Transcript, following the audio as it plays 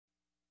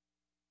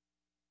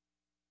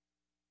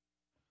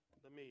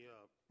may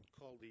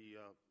call the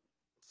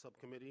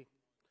Subcommittee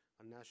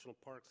on National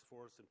Parks,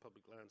 Forests, and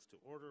Public Lands to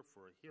order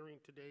for a hearing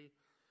today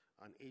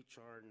on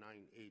H.R.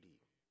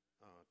 980.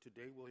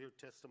 Today we'll hear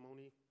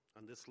testimony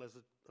on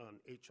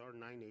on H.R.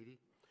 980,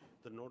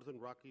 the Northern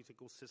Rockies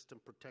Ecosystem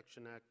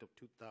Protection Act of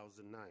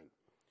 2009.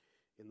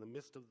 In the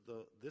midst of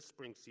this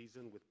spring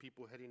season, with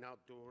people heading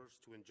outdoors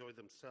to enjoy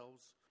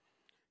themselves,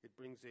 it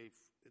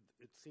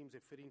seems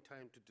a fitting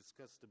time to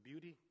discuss the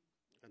beauty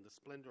and the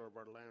splendor of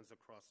our lands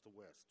across the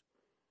West.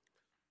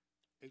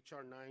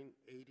 H.R.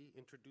 980,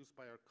 introduced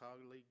by our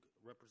colleague,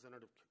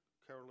 Representative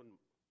Carolyn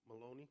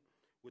Maloney,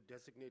 would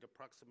designate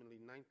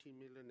approximately 19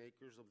 million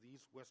acres of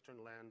these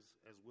western lands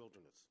as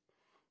wilderness.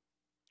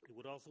 It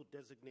would also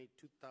designate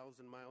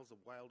 2,000 miles of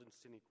wild and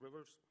scenic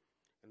rivers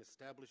and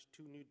establish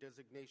 2 new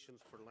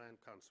designations for land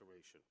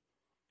conservation.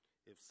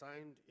 If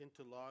signed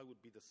into law, it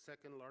would be the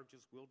second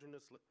largest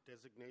wilderness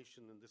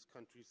designation in this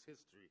country's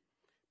history,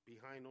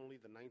 behind only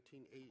the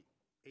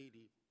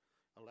 1980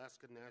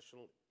 Alaska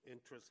National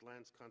Interest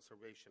Lands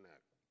Conservation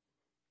Act.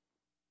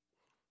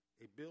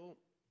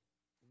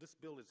 This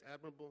bill is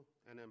admirable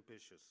and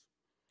ambitious,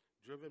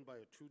 driven by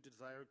a true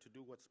desire to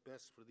do what's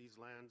best for these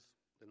lands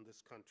in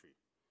this country,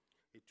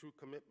 a true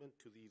commitment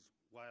to these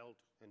wild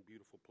and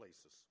beautiful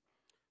places.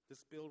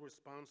 This bill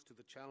responds to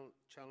the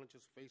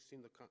challenges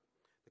facing the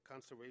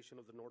conservation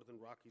of the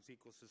Northern Rockies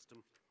ecosystem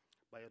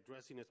by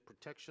addressing its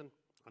protection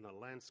on a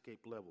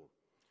landscape level,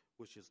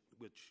 which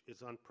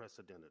is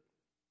unprecedented.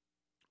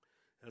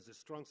 As a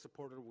strong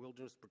supporter of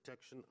wilderness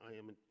protection, I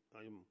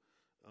am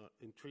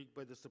intrigued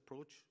by this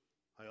approach.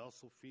 I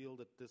also feel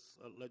that this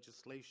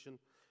legislation,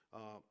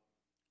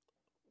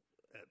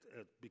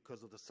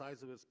 because of the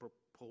size of its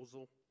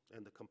proposal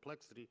and the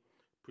complexity,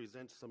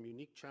 presents some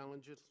unique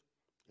challenges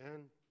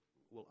and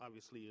will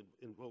obviously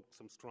invoke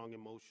some strong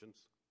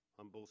emotions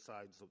on both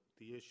sides of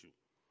the issue.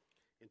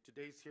 In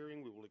today's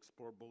hearing, we will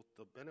explore both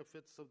the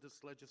benefits of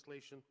this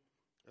legislation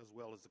as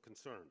well as the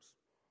concerns.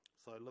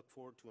 So I look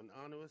forward to an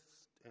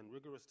honest and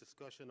rigorous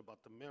discussion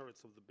about the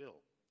merits of the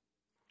bill.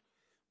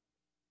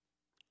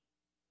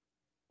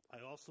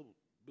 I also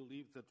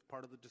believe that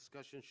part of the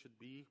discussion should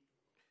be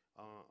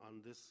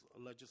on this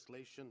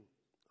legislation,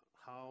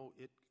 how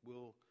it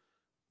will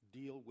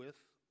deal with,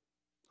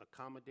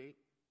 accommodate,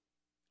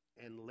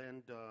 and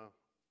lend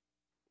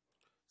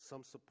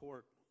some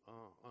support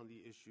on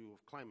the issue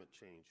of climate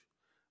change.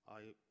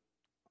 I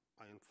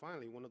am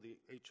finally one of the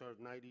H.R.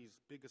 90's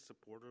biggest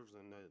supporters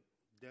and a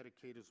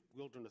dedicated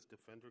wilderness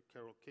defender.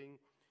 Carol King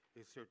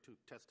is here to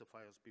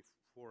testify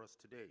before us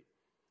today.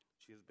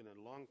 She has been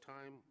a long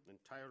time and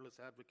tireless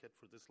advocate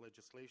for this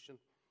legislation,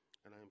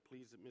 and I am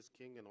pleased that Ms.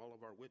 King and all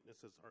of our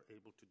witnesses are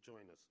able to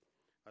join us.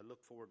 I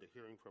look forward to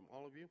hearing from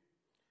all of you.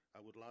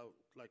 I would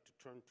like to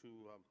turn to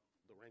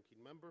the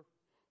ranking member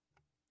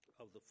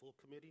of the full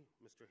committee,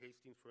 Mr.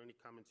 Hastings, for any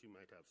comments you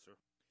might have, sir.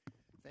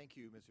 Thank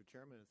you, Mr.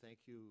 Chairman, and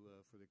thank you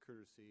for the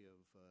courtesy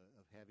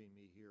of having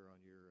me here on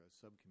your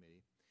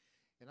subcommittee.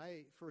 And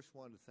I first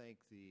want to thank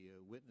the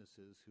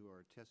witnesses who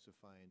are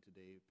testifying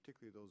today,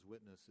 particularly those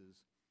witnesses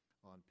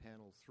on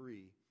panel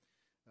 3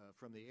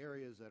 from the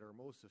areas that are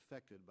most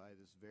affected by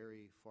this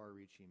very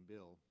far-reaching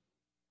bill,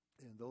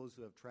 and those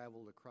who have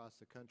traveled across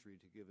the country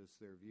to give us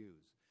their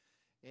views,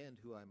 and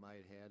who, I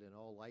might add, in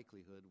all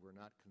likelihood were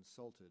not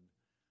consulted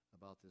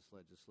about this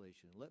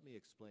legislation. Let me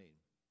explain.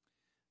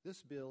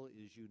 This bill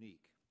is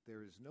unique.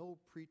 There is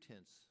no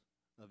pretense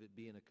of it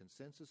being a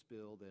consensus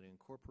bill that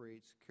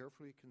incorporates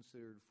carefully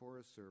considered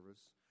Forest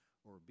Service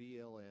or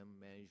BLM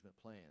management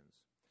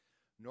plans,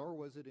 nor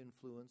was it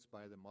influenced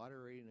by the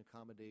moderating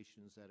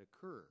accommodations that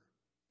occur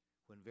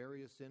when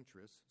various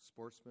interests,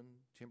 sportsmen,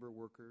 timber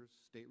workers,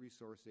 state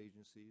resource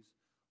agencies,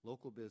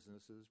 local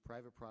businesses,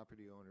 private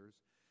property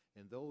owners,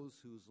 and those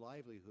whose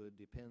livelihood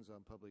depends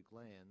on public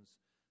lands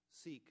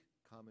seek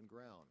common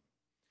ground.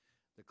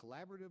 The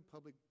collaborative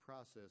public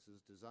process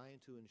is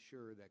designed to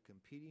ensure that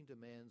competing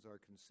demands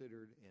are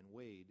considered and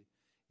weighed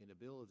in a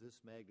bill of this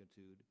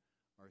magnitude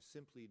are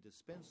simply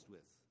dispensed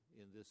with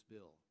in this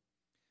bill.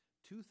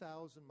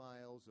 2,000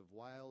 miles of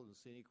wild and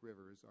scenic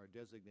rivers are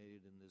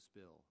designated in this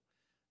bill,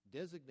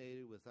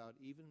 designated without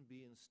even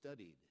being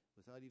studied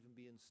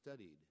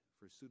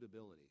for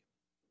suitability.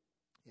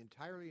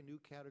 Entirely new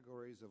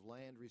categories of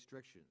land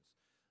restrictions,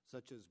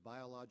 such as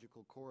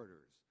biological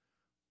corridors,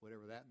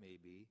 whatever that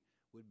may be,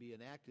 would be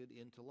enacted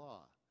into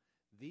law.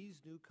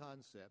 These new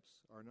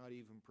concepts are not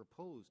even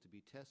proposed to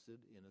be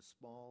tested in a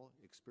small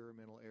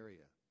experimental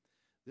area.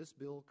 This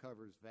bill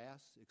covers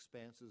vast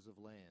expanses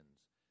of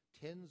lands,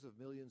 tens of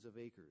millions of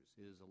acres.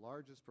 It is the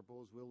largest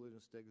proposed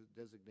wilderness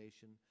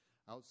designation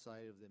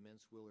outside of the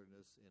immense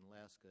wilderness in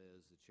Alaska,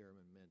 as the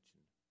chairman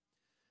mentioned.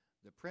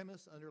 The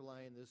premise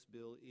underlying this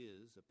bill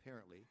is,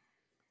 apparently,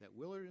 that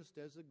wilderness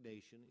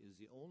designation is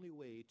the only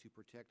way to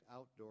protect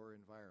outdoor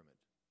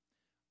environment.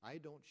 I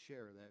don't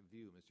share that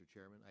view, Mr.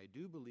 Chairman. I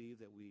do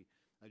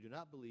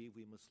not believe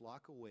we must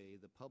lock away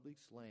the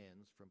public's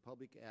lands from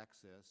public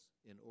access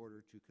in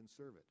order to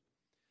conserve it.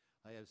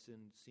 I have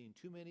seen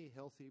too many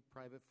healthy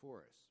private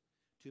forests,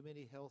 too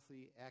many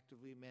healthy,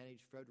 actively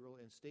managed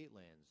federal and state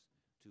lands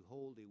to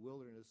hold a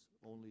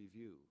wilderness-only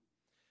view.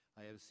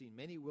 I have seen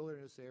many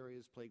wilderness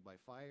areas plagued by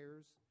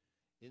fires,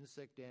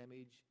 insect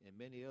damage, and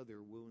many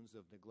other wounds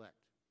of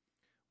neglect.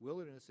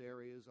 Wilderness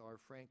areas are,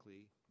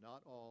 frankly,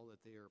 not all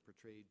that they are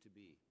portrayed to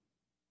be.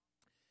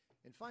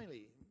 And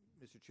finally,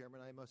 Mr.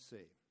 Chairman, I must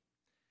say,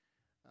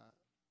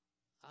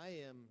 I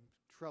am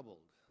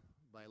troubled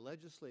by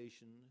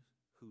legislation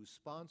whose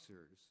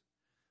sponsors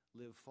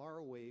live far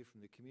away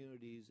from the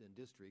communities and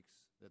districts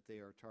that they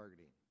are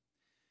targeting.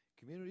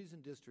 Communities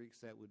and districts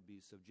that would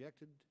be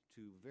subjected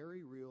to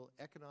very real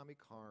economic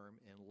harm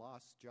and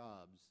lost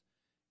jobs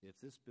if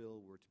this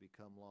bill were to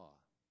become law.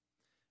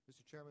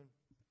 Mr. Chairman,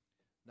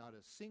 not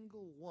a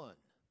single one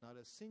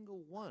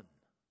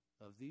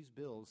of these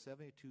bills'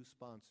 72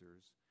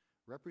 sponsors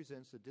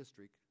represents a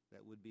district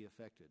that would be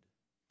affected.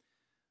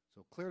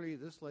 So clearly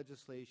this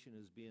legislation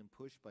is being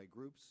pushed by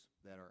groups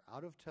that are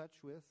out of touch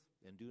with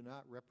and do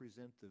not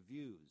represent the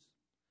views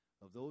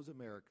of those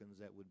Americans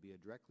that would be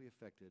directly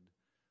affected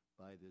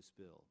by this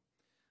bill.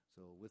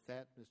 So with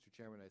that, Mr.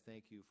 Chairman, I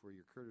thank you for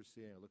your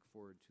courtesy, and I look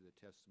forward to the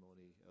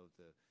testimony of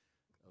the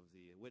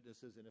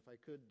witnesses. And if I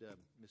could,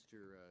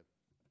 Mr.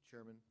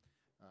 Chairman,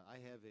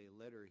 I have a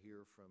letter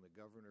here from the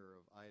governor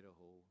of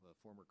Idaho, a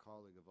former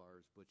colleague of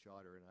ours, Butch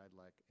Otter, and I'd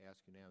like to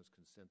ask unanimous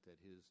consent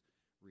that his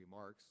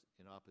remarks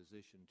in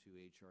opposition to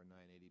H.R.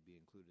 980 be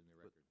included in the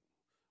record.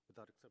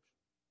 Without exception.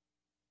 Thank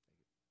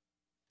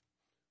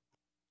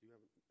you. Do you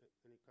have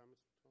any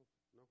comments, Tom?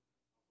 No?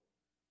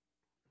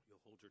 You'll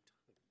hold your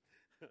time.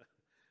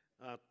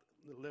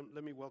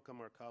 Let me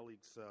welcome our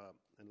colleagues,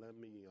 and let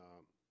me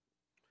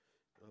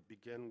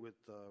begin with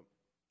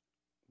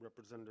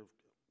Representative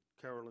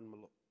Carolyn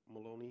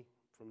Maloney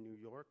from New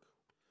York,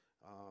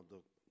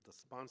 the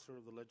sponsor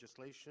of the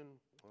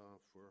legislation,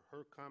 for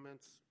her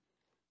comments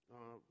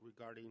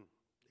regarding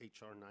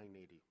H.R.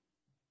 980.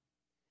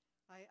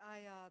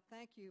 I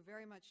thank you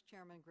very much,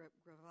 Chairman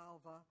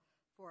Grijalva,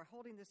 for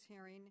holding this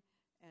hearing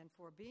and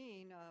for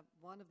being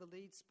one of the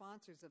lead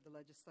sponsors of the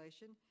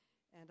legislation.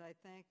 And I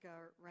thank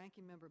our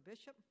Ranking Member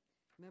Bishop,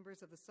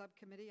 members of the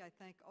subcommittee. I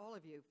thank all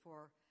of you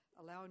for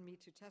allowing me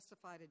to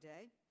testify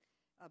today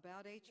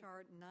about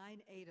H.R.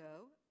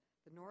 980,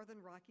 the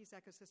Northern Rockies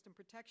Ecosystem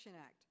Protection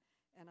Act.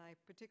 And I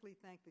particularly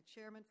thank the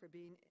chairman for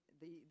being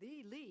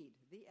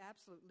the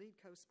absolute lead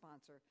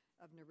co-sponsor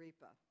of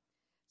NREPA.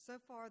 So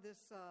far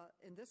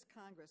in this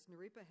Congress,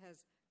 NREPA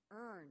has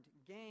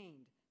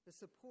gained the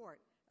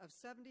support of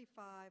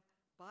 75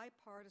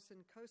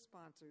 bipartisan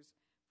co-sponsors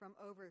from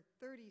over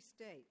 30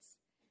 states.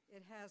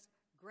 It has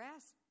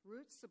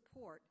grassroots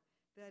support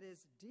that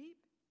is deep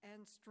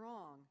and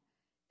strong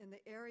in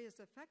the areas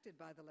affected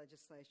by the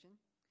legislation.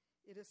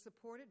 It is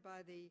supported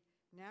by the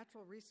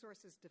Natural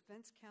Resources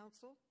Defense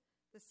Council,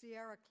 the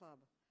Sierra Club,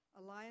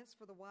 Alliance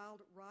for the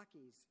Wild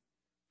Rockies,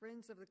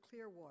 Friends of the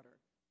Clearwater,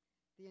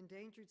 the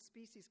Endangered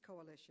Species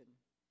Coalition,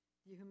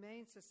 the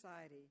Humane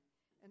Society,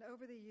 and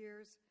over the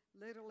years,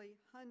 literally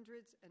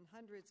hundreds and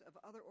hundreds of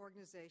other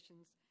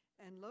organizations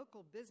and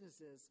local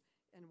businesses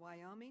in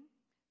Wyoming,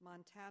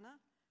 Montana,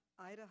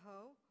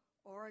 Idaho,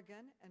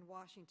 Oregon, and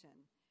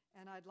Washington.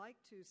 And I'd like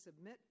to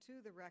submit to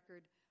the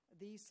record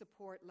these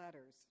support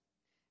letters.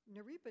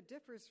 NREPA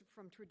differs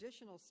from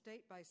traditional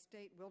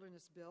state-by-state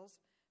wilderness bills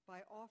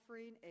by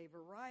offering a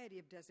variety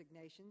of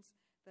designations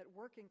that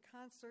work in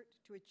concert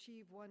to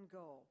achieve one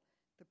goal: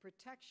 the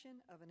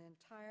protection of an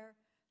entire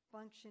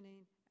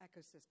functioning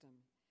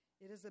ecosystem.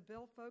 It is a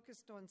bill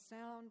focused on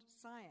sound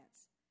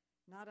science,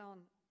 not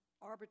on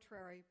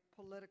arbitrary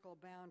political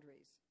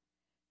boundaries.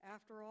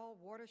 After all,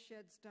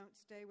 watersheds don't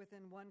stay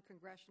within one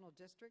congressional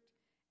district,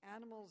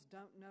 animals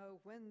don't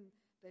know when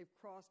they've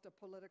crossed a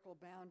political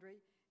boundary,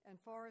 and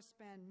forests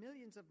span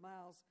millions of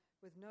miles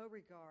with no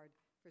regard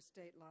for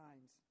state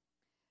lines.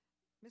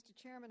 Mr.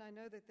 Chairman, I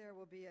know that there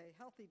will be a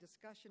healthy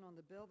discussion on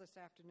the bill this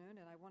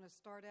afternoon, and I want to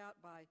start out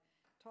by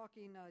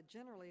talking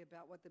generally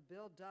about what the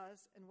bill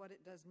does and what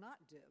it does not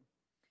do.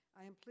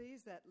 I am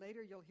pleased that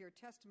later you'll hear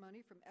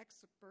testimony from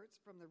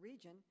experts from the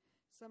region,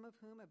 some of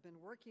whom have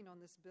been working on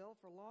this bill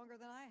for longer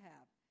than I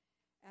have.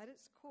 At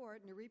its core,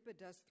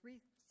 NREPA does three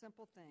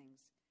simple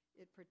things: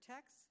 it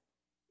protects,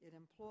 it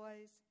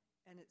employs,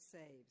 and it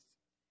saves.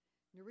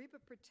 NREPA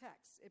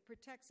protects. It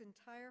protects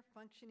entire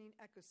functioning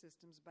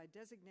ecosystems by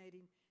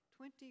designating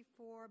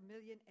 24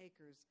 million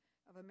acres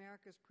of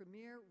America's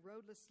premier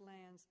roadless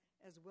lands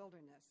as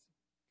wilderness.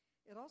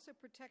 It also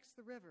protects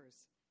the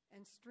rivers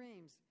and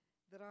streams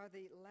that are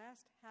the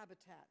last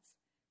habitats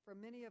for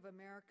many of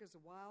America's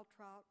wild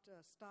trout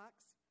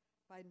stocks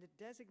by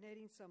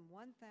designating some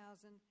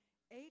 1,800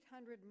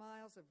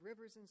 miles of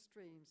rivers and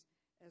streams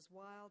as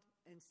wild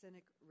and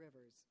scenic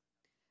rivers.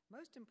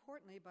 Most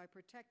importantly, by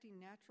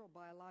protecting natural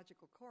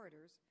biological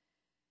corridors,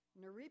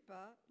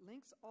 NREPA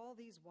links all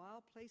these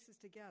wild places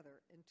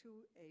together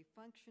into a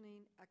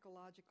functioning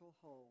ecological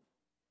whole.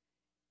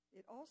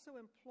 It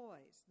also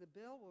employs. The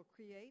bill will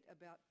create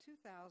about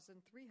 2,300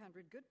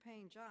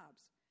 good-paying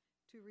jobs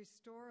to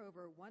restore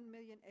over 1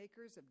 million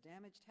acres of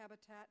damaged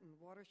habitat and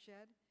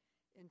watershed.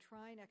 In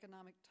trying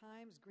economic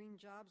times, green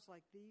jobs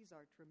like these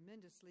are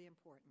tremendously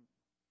important.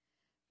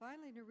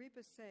 Finally,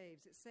 NAREPA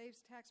saves. It saves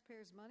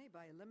taxpayers' money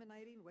by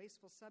eliminating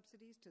wasteful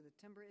subsidies to the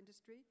timber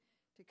industry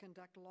to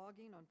conduct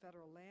logging on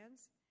federal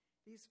lands.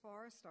 These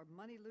forests are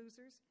money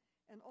losers,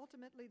 and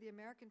ultimately the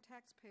American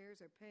taxpayers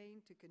are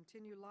paying to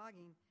continue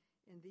logging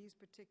in these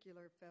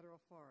particular federal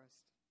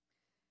forests.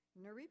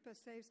 NAREPA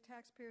saves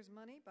taxpayers'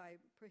 money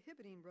by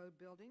prohibiting road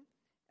building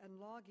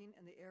and logging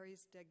in the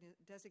areas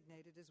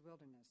designated as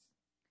wilderness.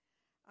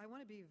 I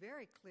want to be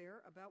very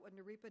clear about what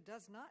NAREPA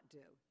does not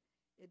do.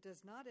 It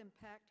does not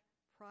impact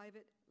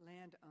private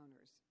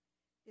landowners.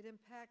 It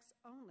impacts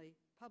only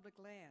public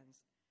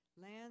lands,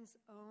 lands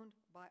owned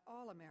by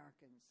all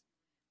Americans.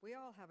 We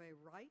all have a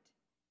right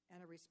and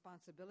a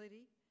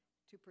responsibility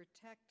to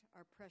protect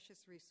our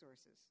precious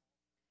resources.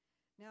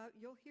 Now,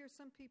 you'll hear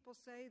some people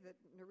say that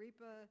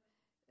NAREPA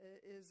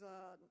is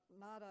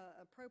not an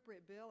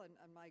appropriate bill, and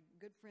my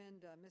good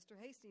friend Mr.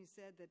 Hastings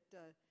said that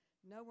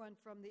no one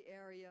from the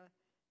area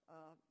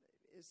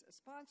is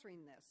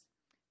sponsoring this.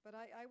 But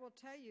I will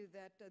tell you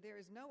that there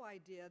is no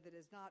idea that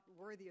is not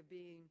worthy of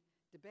being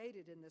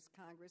debated in this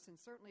Congress, and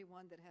certainly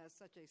one that has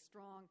such a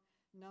strong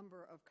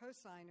number of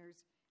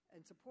co-signers and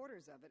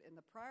supporters of it. In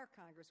the prior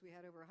Congress, we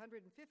had over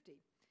 150,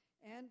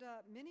 and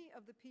many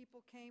of the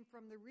people came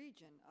from the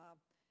region.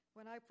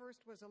 When I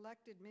first was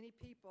elected, many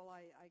people,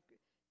 I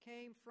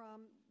came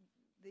from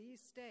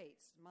these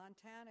states,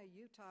 Montana,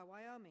 Utah,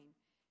 Wyoming,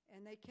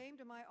 and they came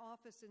to my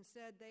office and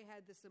said they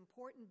had this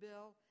important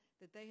bill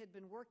that they had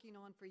been working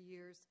on for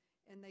years,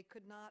 and they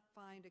could not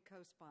find a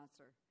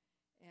co-sponsor.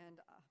 And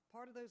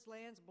part of those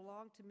lands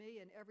belong to me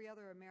and every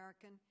other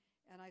American,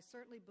 and I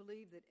certainly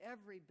believe that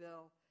every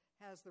bill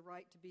has the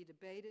right to be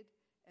debated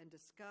and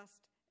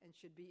discussed and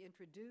should be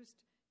introduced,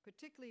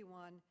 particularly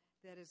one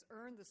that has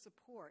earned the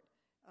support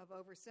of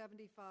over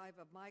 75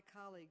 of my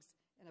colleagues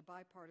in a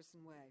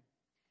bipartisan way.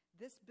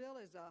 This bill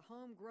is a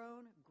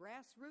homegrown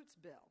grassroots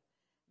bill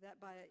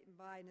that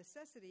by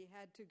necessity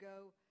had to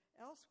go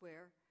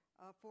elsewhere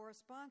for a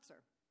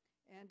sponsor.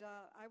 And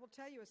I will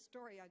tell you a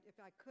story, if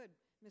I could,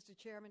 Mr.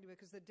 Chairman,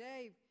 because the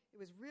day it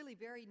was really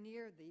very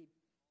near the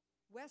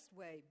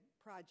Westway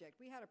project.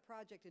 We had a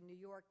project in New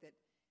York that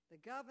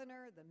the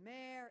governor, the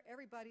mayor,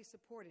 everybody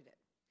supported it.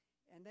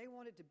 And they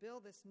wanted to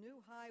build this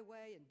new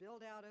highway and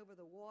build out over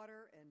the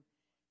water. And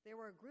there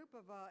were a group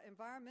of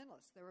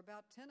environmentalists. There were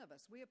about 10 of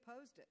us. We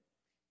opposed it.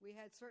 We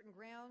had certain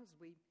grounds.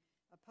 We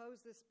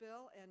opposed this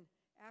bill. And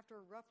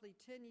after roughly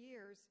 10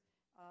 years,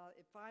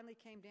 it finally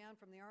came down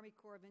from the Army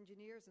Corps of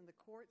Engineers and the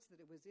courts that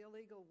it was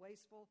illegal,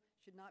 wasteful,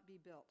 should not be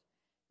built.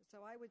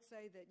 So I would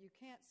say that you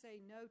can't say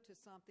no to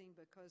something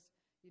because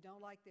you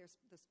don't like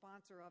the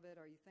sponsor of it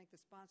or you think the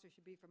sponsor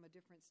should be from a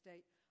different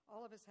state.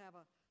 All of us have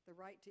the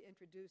right to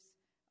introduce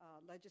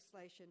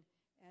legislation,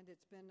 and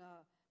it's been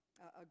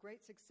a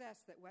great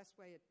success that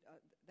Westway,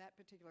 that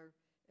particular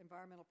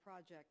environmental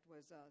project,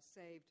 was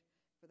saved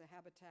for the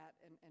habitat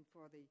and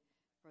for the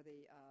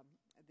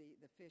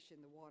fish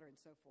in the water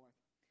and so forth.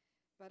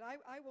 But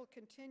I will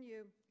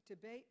continue to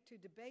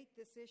debate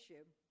this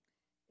issue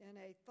in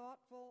a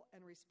thoughtful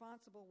and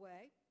responsible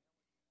way.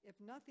 If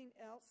nothing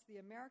else,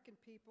 the American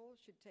people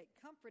should take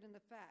comfort in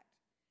the fact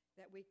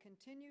that we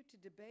continue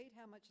to debate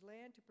how much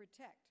land to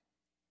protect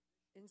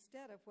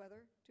instead of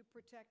whether to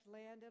protect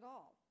land at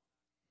all.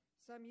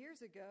 Some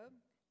years ago,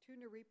 two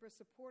NAREPA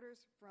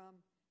supporters from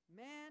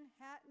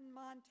Manhattan,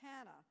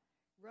 Montana,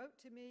 wrote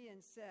to me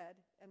and said,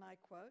 and I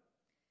quote,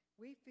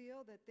 "We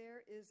feel that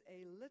there is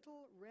a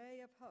little ray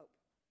of hope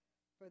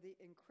for the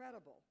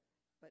incredible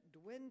but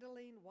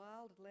dwindling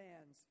wild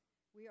lands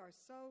we are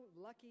so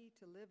lucky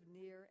to live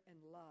near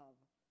and love.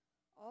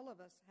 All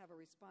of us have a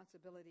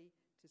responsibility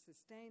to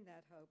sustain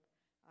that hope.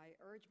 I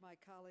urge my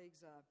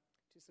colleagues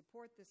to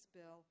support this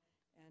bill,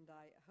 and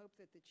I hope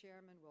that the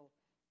chairman will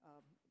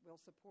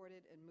support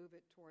it and move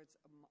it towards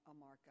a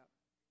markup.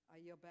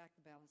 I yield back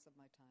the balance of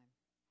my time."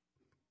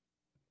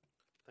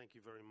 Thank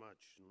you very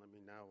much. And let me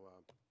now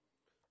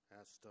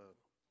ask our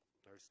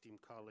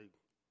esteemed colleague,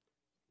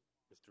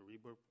 Mr.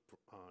 Reber,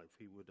 if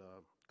he would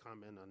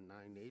comment on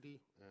 980,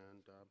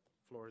 and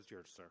floor is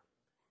yours, sir.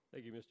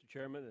 Thank you, Mr.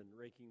 Chairman, and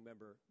Ranking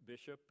Member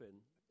Bishop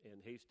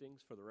and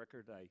Hastings. For the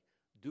record, I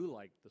do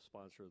like the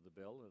sponsor of the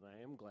bill, and I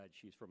am glad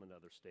she's from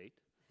another state.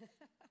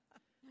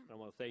 I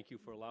want to thank you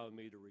for allowing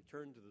me to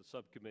return to the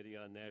Subcommittee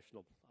on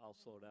National, I'll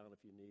slow down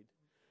if you need,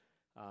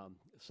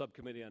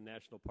 Subcommittee on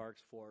National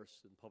Parks,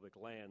 Forests, and Public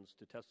Lands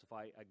to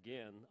testify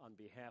again on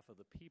behalf of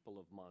the people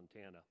of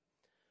Montana.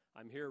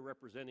 I'm here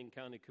representing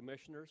county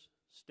commissioners,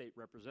 state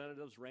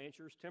representatives,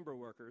 ranchers, timber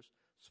workers,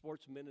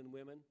 sportsmen and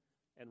women,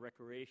 and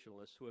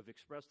recreationalists who have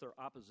expressed their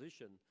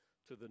opposition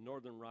to the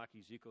Northern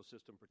Rockies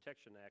Ecosystem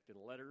Protection Act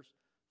in letters,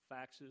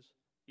 faxes,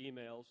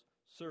 emails,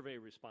 survey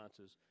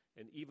responses,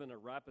 and even a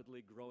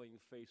rapidly growing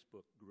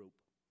Facebook group.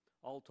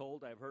 All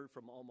told, I've heard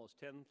from almost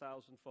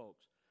 10,000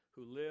 folks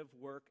who live,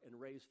 work, and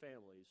raise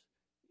families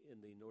in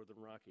the Northern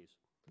Rockies.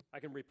 I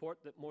can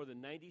report that more than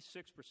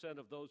 96%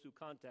 of those who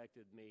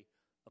contacted me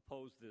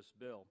oppose this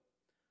bill.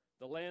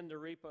 The land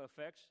NAREPA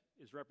affects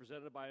is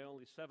represented by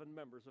only 7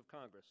 members of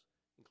Congress,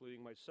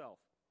 including myself,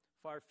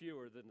 far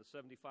fewer than the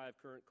 75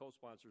 current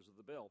co-sponsors of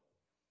the bill.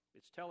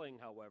 It's telling,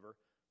 however,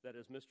 that,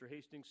 as Mr.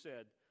 Hastings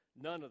said,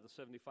 none of the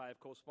 75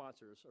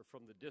 co-sponsors are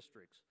from the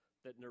districts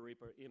that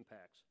NREPA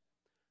impacts.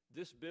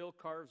 This bill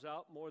carves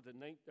out more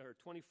than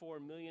 24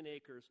 million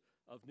acres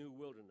of new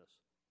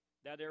wilderness.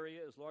 That area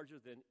is larger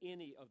than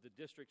any of the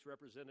districts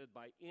represented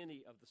by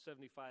any of the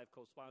 75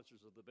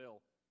 co-sponsors of the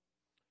bill.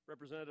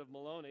 Representative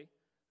Maloney,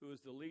 who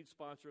is the lead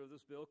sponsor of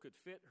this bill, could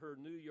fit her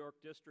New York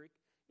district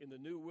in the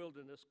new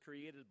wilderness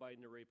created by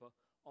NREPA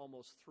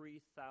almost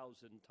 3,000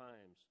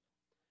 times.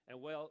 And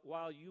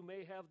while you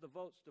may have the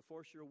votes to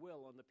force your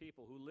will on the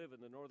people who live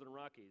in the Northern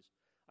Rockies,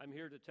 I'm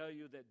here to tell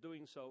you that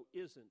doing so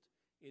isn't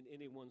in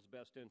anyone's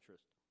best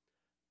interest.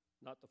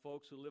 Not the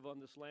folks who live on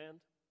this land,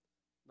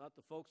 not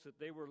the folks that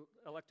they were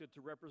elected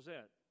to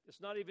represent.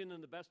 It's not even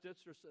in the best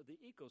interest of the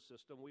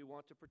ecosystem we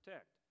want to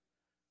protect.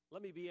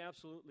 Let me be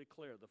absolutely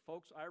clear. The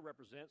folks I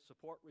represent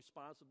support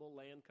responsible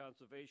land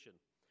conservation.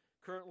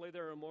 Currently,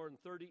 there are more than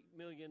 30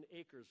 million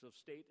acres of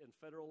state and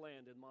federal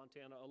land in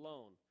Montana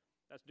alone.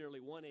 That's nearly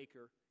 1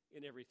 acre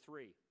in every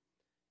 3.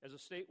 As a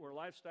state where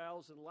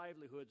lifestyles and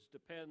livelihoods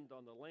depend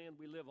on the land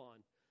we live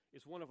on,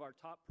 it's one of our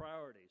top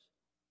priorities,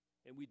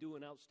 and we do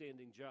an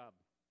outstanding job.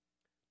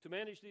 To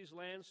manage these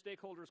lands,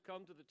 stakeholders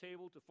come to the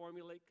table to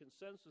formulate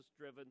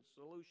consensus-driven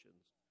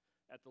solutions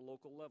at the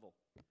local level.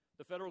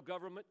 The federal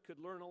government could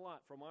learn a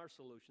lot from our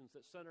solutions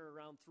that center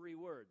around 3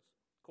 words: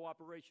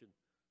 cooperation,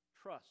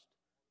 trust,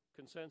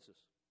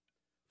 consensus.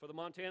 For the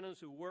Montanans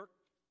who work,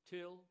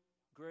 till,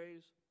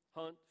 graze,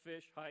 hunt,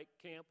 fish, hike,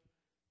 camp,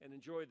 and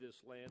enjoy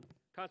this land,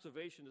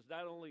 conservation is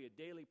not only a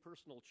daily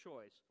personal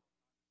choice,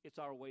 it's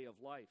our way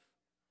of life.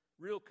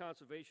 Real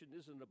conservation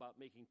isn't about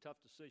making tough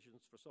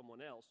decisions for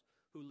someone else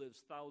who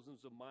lives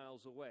thousands of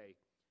miles away.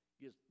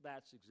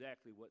 That's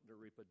exactly what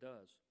NREPA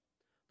does.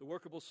 The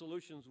workable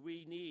solutions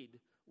we need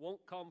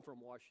won't come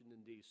from Washington,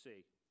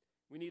 D.C.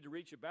 We need to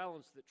reach a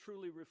balance that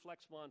truly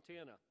reflects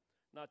Montana,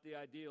 not the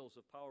ideals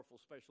of powerful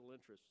special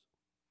interests.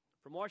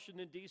 From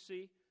Washington,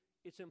 D.C.,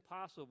 it's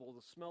impossible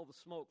to smell the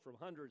smoke from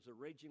hundreds of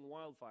raging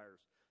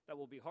wildfires that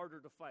will be harder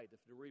to fight if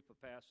NREPA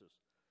passes.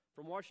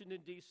 From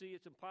Washington, D.C.,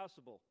 it's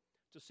impossible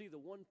to see the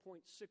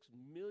 1.6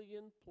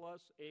 million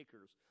plus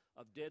acres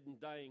of dead and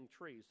dying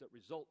trees that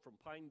result from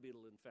pine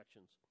beetle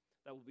infections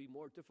that will be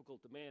more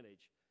difficult to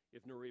manage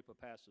if NREPA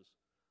passes.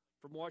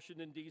 From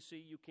Washington, D.C.,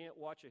 you can't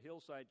watch a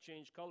hillside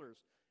change colors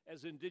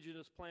as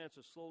indigenous plants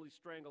are slowly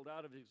strangled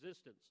out of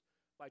existence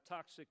by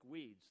toxic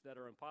weeds that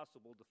are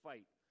impossible to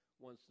fight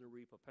once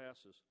NREPA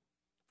passes.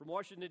 From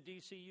Washington,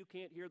 D.C., you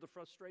can't hear the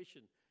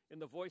frustration in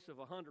the voice of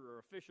a hunter or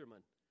a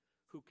fisherman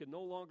who can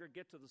no longer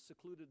get to the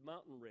secluded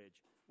mountain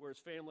ridge where his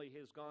family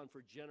has gone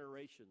for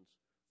generations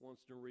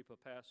once NREPA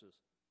passes.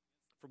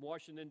 From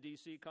Washington,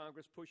 D.C.,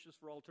 Congress pushes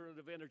for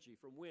alternative energy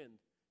from wind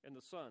and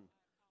the sun.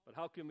 But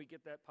how can we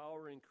get that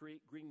power and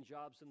create green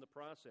jobs in the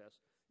process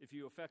if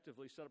you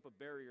effectively set up a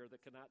barrier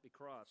that cannot be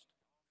crossed?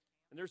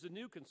 And there's a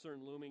new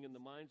concern looming in the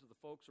minds of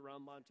the folks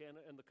around Montana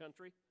and the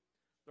country.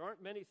 There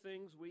aren't many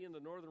things we in the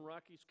Northern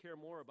Rockies care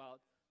more about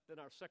than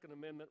our Second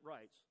Amendment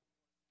rights.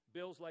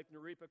 Bills like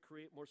NREPA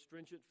create more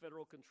stringent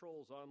federal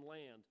controls on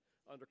land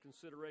under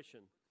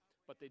consideration,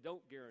 but they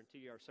don't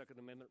guarantee our Second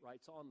Amendment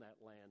rights on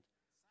that land.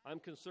 I'm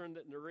concerned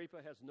that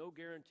NREPA has no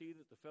guarantee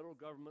that the federal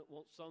government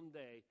won't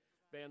someday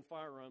ban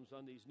firearms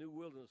on these new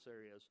wilderness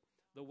areas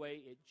the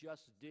way it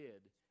just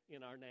did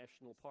in our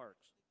national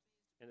parks.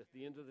 And at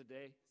the end of the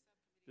day,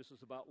 this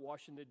is about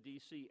Washington,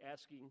 D.C.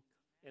 asking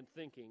and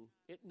thinking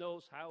it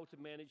knows how to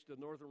manage the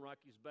Northern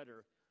Rockies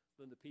better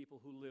than the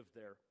people who live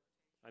there.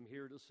 I'm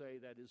here to say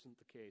that isn't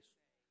the case.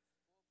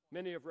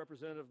 Many of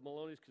Representative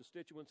Maloney's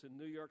constituents in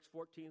New York's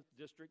 14th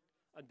District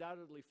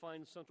undoubtedly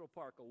find Central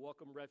Park a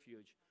welcome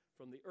refuge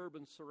from the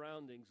urban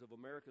surroundings of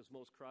America's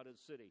most crowded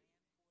city.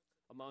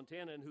 A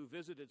Montanan who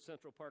visited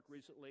Central Park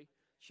recently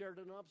shared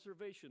an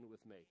observation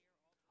with me.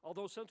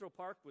 Although Central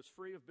Park was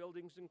free of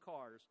buildings and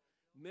cars,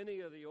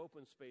 many of the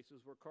open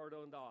spaces were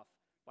cordoned off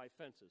by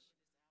fences.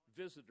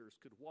 Visitors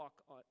could walk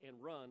and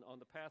run on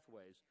the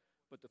pathways,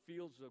 but the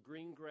fields of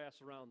green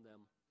grass around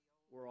them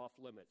were off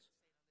limits.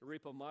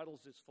 NREPA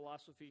models its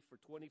philosophy for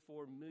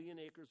 24 million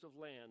acres of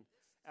land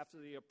after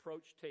the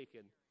approach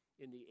taken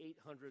in the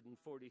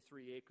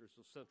 843 acres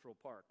of Central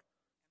Park.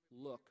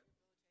 Look,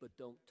 but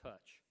don't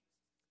touch.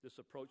 This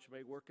approach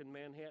may work in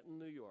Manhattan,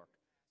 New York,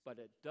 but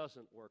it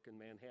doesn't work in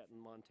Manhattan,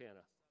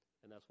 Montana,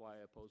 and that's why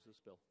I oppose this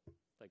bill.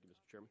 Thank you,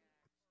 Mr. Chairman.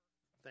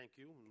 Thank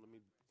you. And let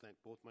me thank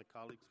both my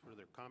colleagues for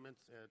their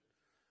comments. And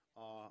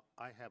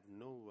I have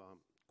no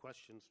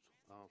questions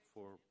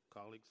for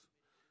colleagues.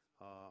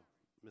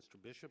 Mr.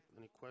 Bishop,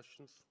 any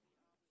questions?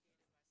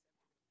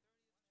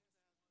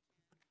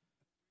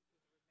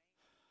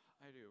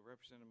 I do.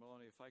 Representative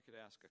Maloney, if I could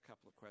ask a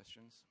couple of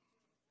questions.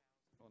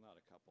 Well, not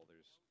a couple.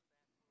 There's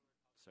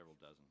several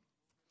dozen.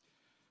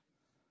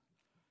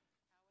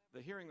 The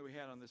hearing that we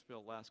had on this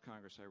bill last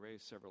Congress, I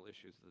raised several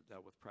issues that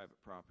dealt with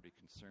private property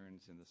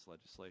concerns in this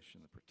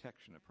legislation, the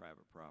protection of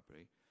private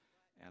property,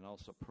 and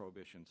also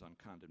prohibitions on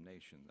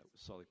condemnation that was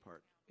solely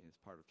part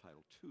of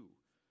Title II,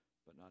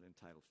 but not in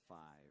Title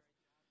V.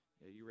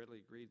 You readily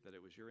agreed that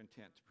it was your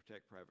intent to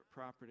protect private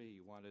property.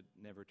 You wanted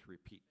never to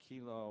repeat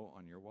kilo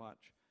on your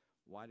watch.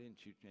 Why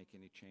didn't you make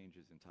any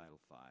changes in Title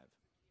V?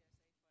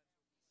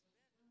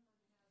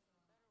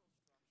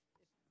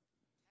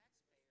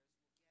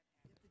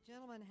 If the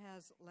gentleman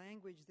has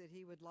language that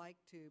he would like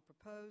to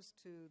propose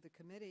to the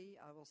committee,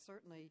 I will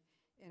certainly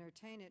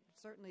entertain it.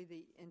 Certainly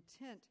the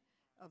intent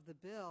of the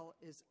bill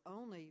is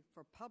only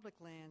for public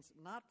lands,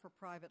 not for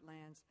private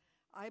lands.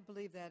 I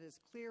believe that is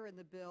clear in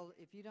the bill.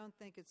 If you don't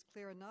think it's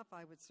clear enough,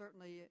 I would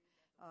certainly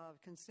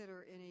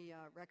consider any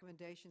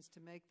recommendations to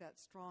make that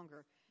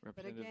stronger.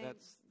 Representative,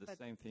 that's the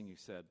same thing you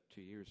said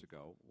 2 years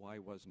ago. Why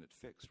wasn't it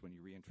fixed when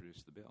you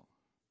reintroduced the bill?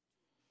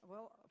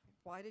 Well,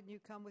 why didn't you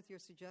come with your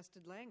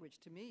suggested language?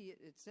 To me,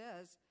 it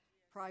says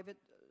private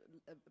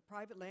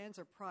lands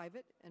are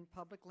private and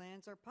public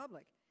lands are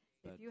public.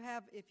 If you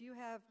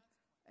have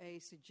a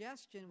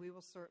suggestion, we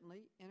will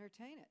certainly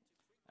entertain it.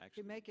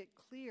 Actually, to make it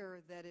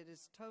clear that it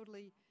is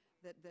totally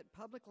that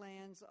public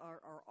lands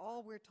are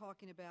all we're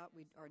talking about.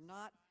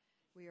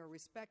 We are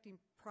respecting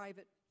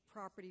private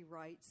property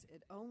rights.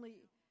 It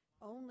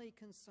only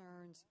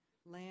concerns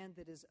land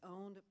that is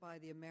owned by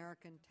the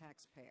American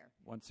taxpayer.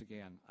 once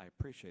again, I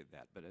appreciate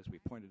that, but as we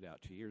pointed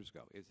out 2 years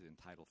ago, is it in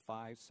Title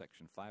V,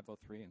 Section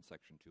 503, and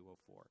Section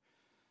 204?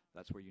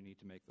 That's where you need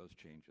to make those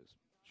changes.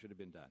 Should have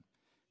been done.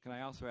 Can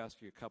I also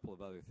ask you a couple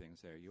of other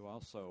things there? You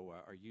also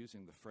are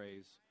using the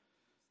phrase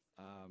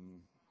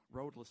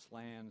roadless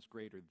lands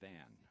greater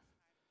than.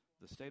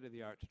 The state of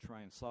the art to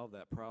try and solve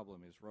that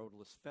problem is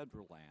roadless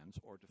federal lands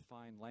or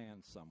defined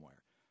lands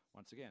somewhere.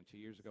 Once again, 2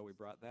 years ago we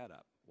brought that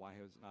up. Why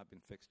has it not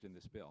been fixed in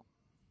this bill?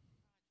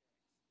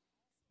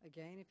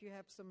 Again, if you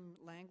have some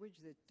language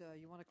that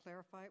you want to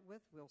clarify it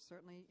with, we'll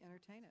certainly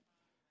entertain it.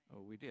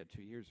 Oh, we did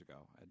 2 years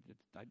ago.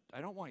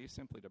 I don't want you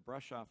simply to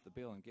brush off the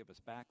bill and give us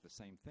back the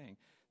same thing.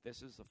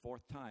 This is the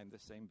fourth time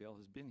this same bill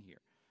has been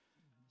here.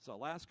 So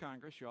last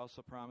Congress, you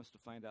also promised to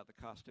find out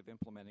the cost of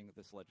implementing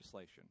this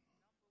legislation.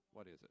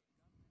 What is it?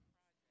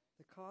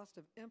 The cost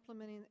of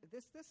implementing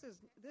this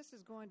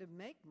is going to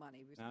make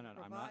money. No,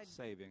 I'm not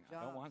saving.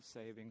 Jobs. I don't want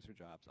savings or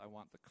jobs. I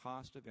want the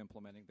cost of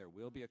implementing. There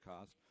will be a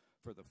cost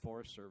for the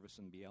Forest Service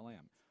and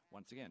BLM.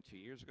 Once again, 2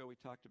 years ago we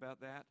talked about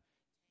that.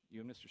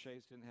 You and Mr.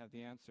 Shays didn't have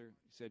the answer.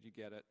 You said you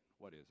get it.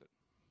 What is it?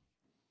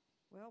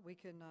 Well, we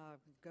can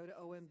go to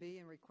OMB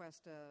and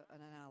request an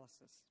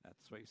analysis.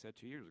 That's what you said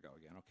 2 years ago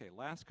again. Okay,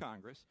 last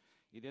Congress,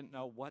 you didn't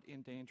know what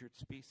endangered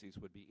species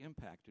would be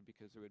impacted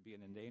because there would be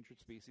an endangered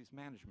species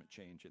management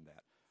change in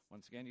that.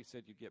 Once again, you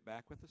said you'd get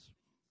back with us.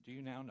 Do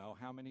you now know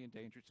how many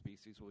endangered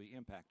species will be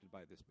impacted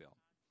by this bill?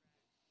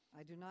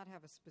 I do not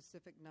have a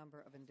specific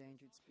number of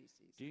endangered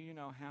species. Do you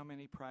know how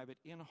many private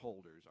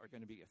inholders are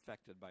going to be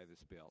affected by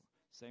this bill?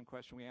 Same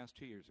question we asked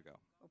 2 years ago.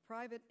 Well,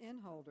 private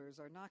inholders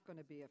are not going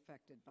to be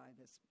affected by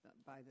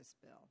this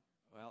bill.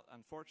 Well,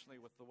 unfortunately,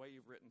 with the way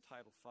you've written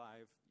Title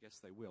V, yes,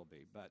 they will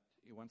be. But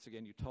once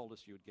again, you told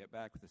us you would get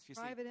back with us.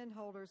 Private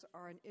inholders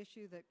are an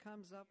issue that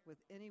comes up with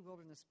any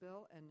wilderness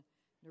bill, and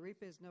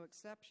NAREPA is no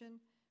exception.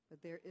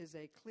 But there is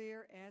a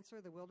clear answer.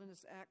 The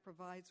Wilderness Act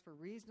provides for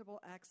reasonable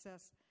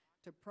access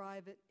to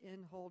private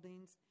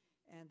inholdings,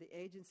 and the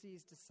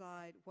agencies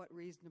decide what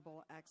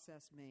reasonable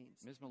access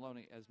means. Ms.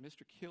 Maloney, as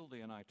Mr.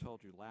 Kildee and I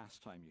told you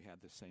last time you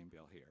had this same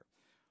bill here,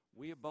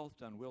 we have both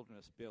done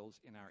wilderness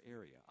bills in our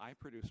area. I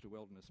produced a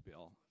wilderness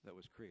bill that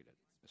was created.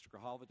 Mr.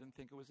 Grijalva didn't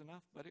think it was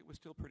enough, but it was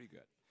still pretty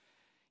good.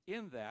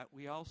 In that,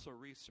 we also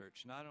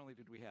researched, not only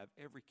did we have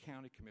every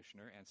county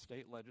commissioner and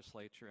state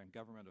legislature and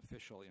government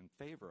official in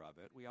favor of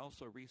it, we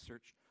also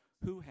researched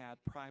who had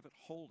private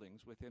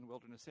holdings within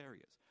wilderness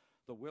areas.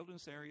 The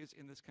wilderness areas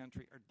in this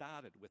country are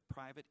dotted with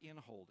private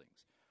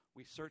inholdings.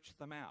 We searched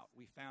them out.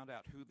 We found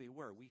out who they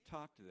were. We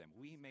talked to them.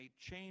 We made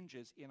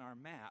changes in our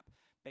map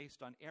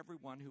based on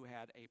everyone who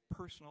had a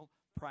personal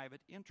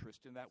private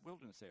interest in that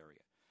wilderness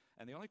area.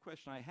 And the only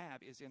question I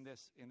have is in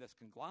this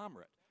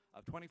conglomerate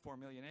of 24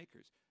 million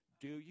acres,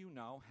 do you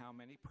know how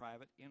many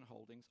private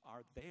inholdings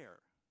are there?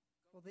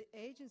 Well, the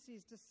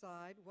agencies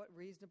decide what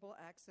reasonable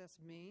access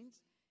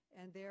means,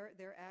 and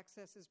their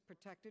access is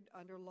protected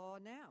under law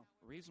now.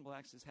 Reasonable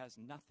access has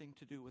nothing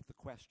to do with the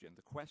question.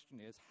 The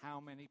question is, how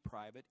many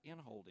private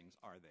inholdings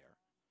are there?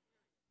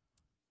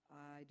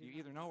 You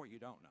either know or you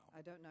don't know.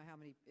 I don't know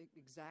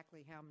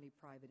exactly how many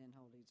private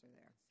inholdings are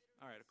there.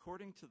 All right,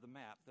 according to the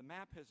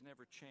map has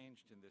never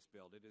changed in this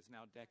bill. It is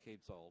now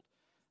decades old.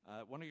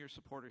 One of your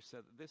supporters said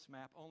that this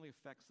map only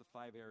affects the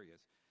 5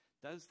 areas.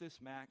 Does this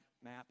map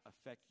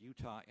affect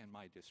Utah and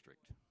my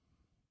district?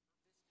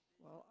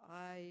 Well,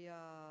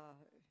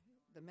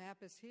 the map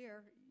is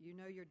here. You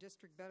know your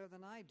district better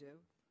than I do.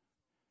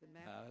 The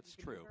map that's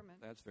true.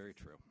 That's very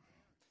true.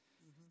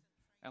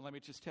 Mm-hmm. And let me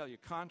just tell you,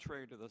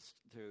 contrary to the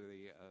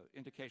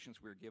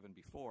indications we were given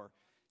before,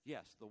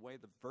 yes, the way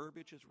the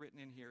verbiage is written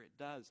in here, it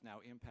does now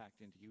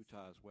impact into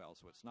Utah as well.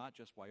 So it's not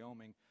just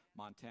Wyoming,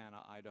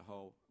 Montana,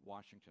 Idaho,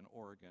 Washington,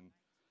 Oregon,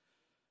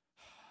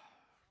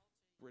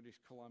 British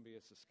Columbia,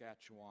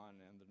 Saskatchewan,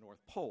 and the North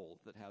Pole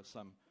that have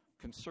some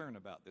concern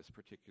about this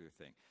particular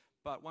thing.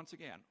 But once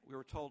again, we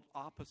were told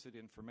opposite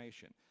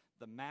information.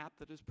 The map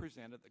that is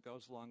presented that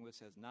goes along with this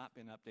has not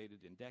been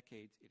updated in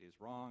decades. It is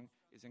wrong,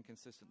 is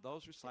inconsistent.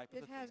 Those are type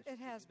of the things It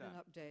has that should been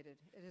be done. updated.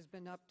 It has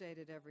been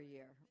updated every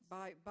year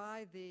by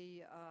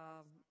the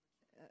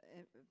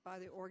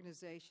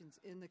organizations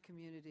in the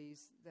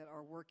communities that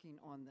are working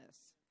on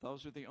this.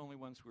 Those are the only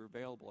ones who are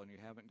available, and you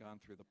haven't gone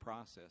through the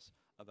process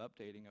of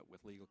updating it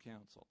with legal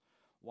counsel.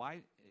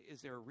 Why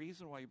is there a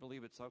reason why you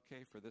believe it's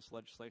okay for this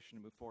legislation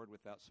to move forward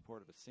without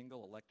support of a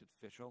single elected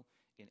official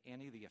in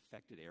any of the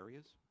affected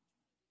areas?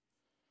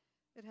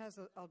 It has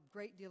a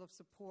great deal of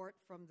support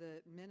from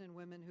the men and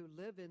women who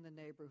live in the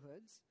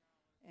neighborhoods,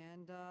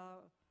 and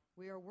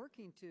we are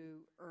working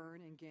to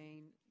earn and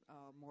gain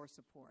more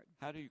support.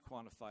 How do you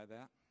quantify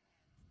that?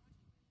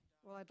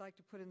 Well, I'd like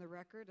to put in the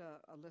record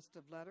a list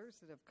of letters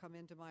that have come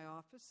into my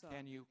office.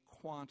 Can you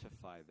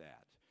quantify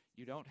that?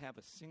 You don't have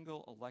a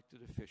single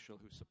elected official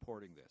who's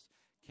supporting this.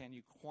 Can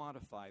you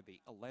quantify the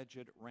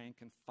alleged rank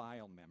and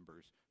file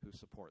members who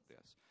support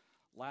this?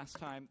 Last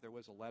time there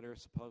was a letter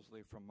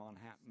supposedly from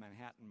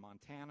Manhattan,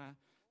 Montana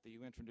that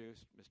you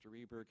introduced. Mr.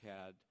 Rehberg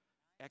had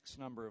X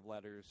number of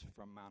letters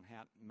from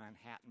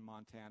Manhattan,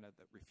 Montana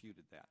that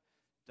refuted that.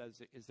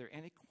 Is there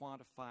any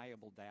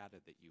quantifiable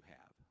data that you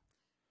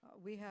have?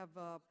 We have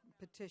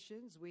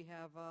petitions. We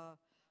have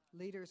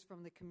leaders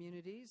from the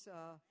communities.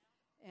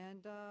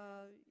 And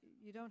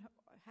you don't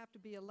have to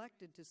be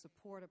elected to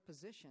support a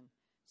position.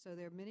 So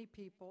there are many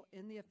people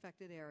in the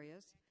affected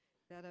areas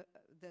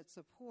that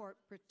support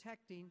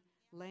protecting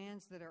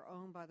lands that are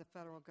owned by the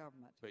federal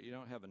government. But you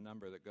don't have a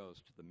number that goes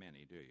to the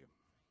many, do you?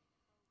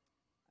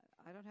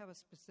 I don't have a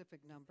specific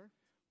number.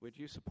 Would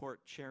you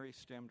support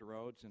cherry-stemmed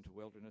roads into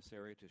wilderness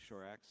area to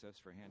shore access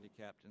for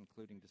handicapped,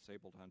 including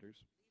disabled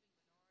hunters?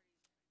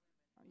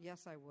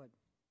 Yes, I would.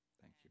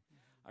 Thank you.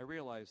 I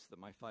realize that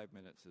my 5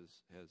 minutes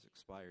has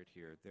expired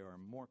here. There are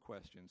more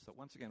questions that,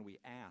 once again, we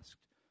asked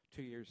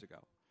 2 years ago.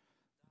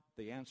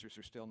 The answers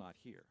are still not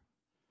here.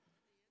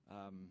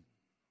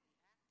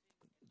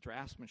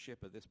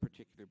 Draftsmanship of this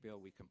particular bill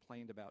we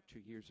complained about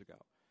 2 years ago.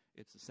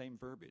 It's the same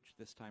verbiage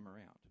this time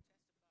around.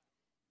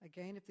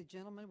 Again, if the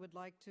gentleman would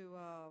like to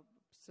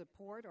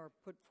support or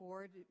put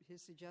forward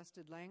his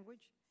suggested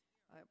language,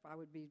 I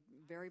would be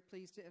very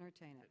pleased to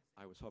entertain it.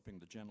 I was hoping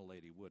the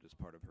gentlelady would as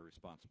part of her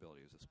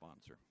responsibility as a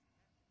sponsor.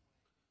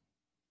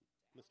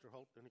 Mr.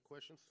 Holt, any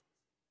questions?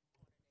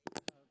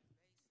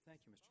 Thank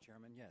you, Mr.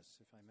 Chairman. Yes,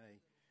 if I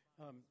may.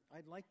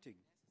 I'd like to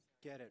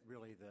get at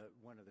really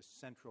one of the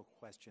central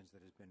questions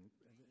that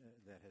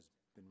has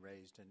been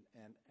raised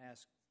and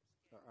ask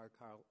our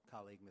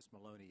colleague, Ms.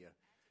 Maloney, a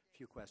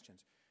few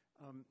questions.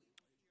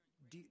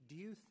 Do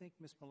you think,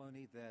 Ms.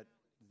 Maloney, that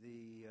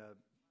the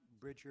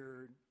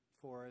Bridger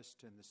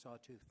Forest and the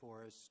Sawtooth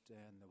Forest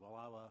and the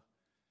Wallowa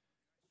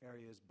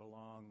areas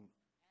belong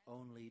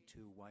only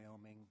to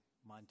Wyoming,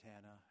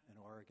 Montana, and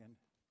Oregon?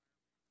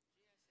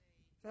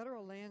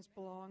 Federal lands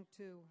belong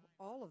to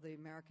all of the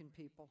American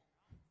people.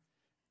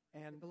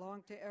 And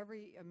belong to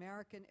every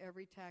American,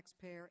 every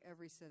taxpayer,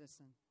 every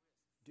citizen.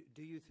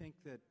 Do you think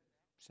that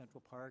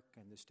Central Park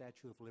and the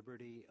Statue of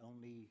Liberty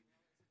only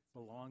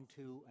belong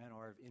to and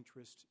are of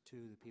interest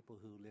to the people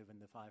who live in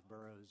the 5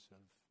 boroughs of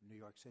New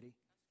York City?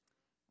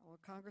 Well,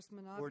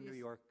 Congressman, or New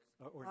York,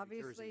 or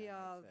obviously, New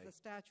Jersey, the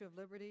Statue of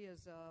Liberty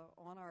is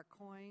on our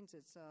coins.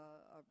 It's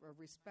a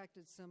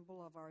respected symbol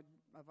of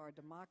our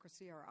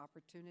democracy, our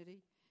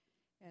opportunity,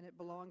 and it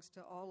belongs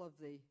to all of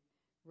the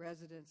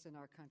residents in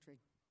our country.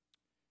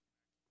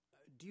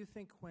 Do you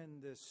think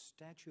when the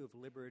Statue of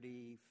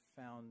Liberty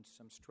found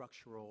some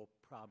structural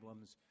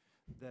problems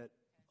that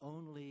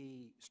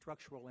only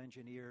structural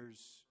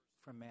engineers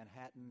from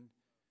Manhattan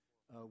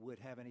would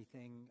have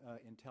anything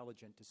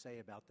intelligent to say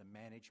about the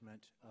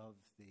management of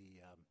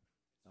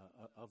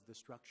the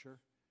structure?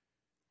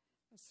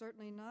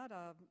 Certainly not.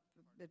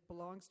 It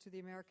belongs to the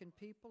American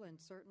people, and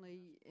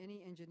certainly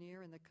any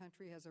engineer in the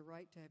country has a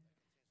right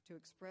to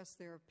express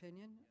their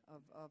opinion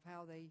of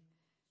how they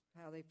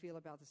feel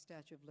about the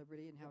Statue of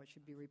Liberty and how it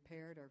should be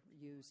repaired or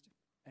used.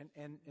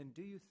 And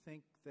do you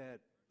think that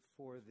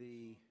for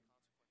the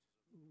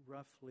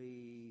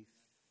roughly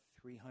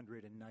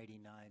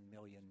 399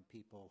 million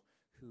people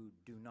who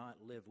do not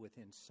live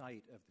within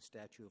sight of the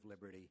Statue of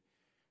Liberty,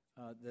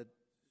 that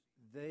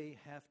they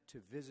have to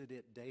visit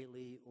it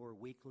daily or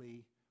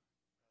weekly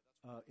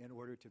in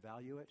order to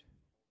value it?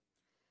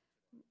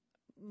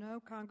 No,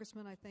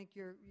 Congressman, I think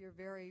you're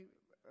very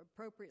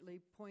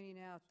appropriately pointing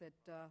out that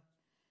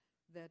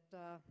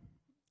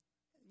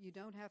you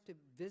don't have to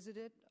visit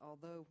it,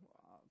 although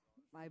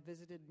I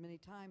visited many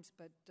times,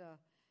 but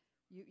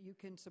you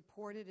can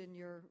support it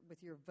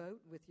with your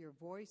vote, with your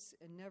voice,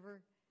 and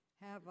never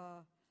have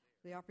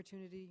the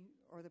opportunity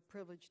or the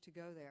privilege to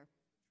go there.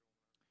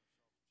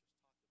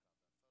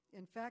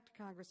 In fact,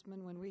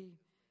 Congressman, when we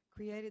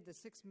created the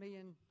 6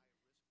 million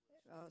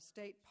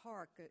state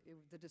park,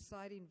 the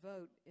deciding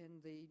vote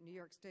in the New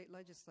York State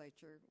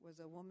Legislature was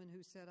a woman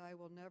who said, "I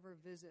will never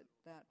visit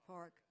that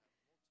park,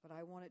 but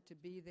I want it to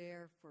be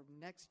there for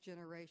next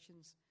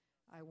generations.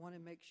 I want to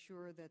make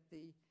sure that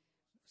the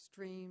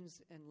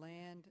streams and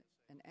land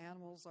and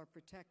animals are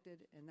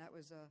protected," and that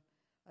was a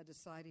a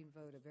deciding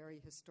vote, a very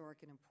historic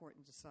and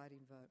important deciding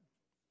vote.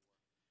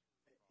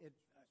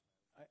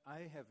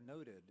 I have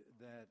noted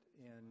that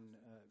in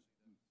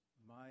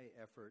my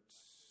efforts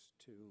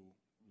to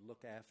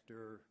look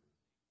after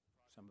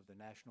some of the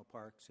national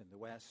parks in the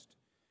West,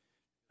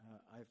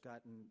 I've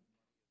gotten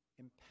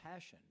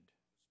impassioned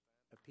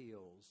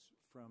appeals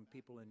from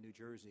people in New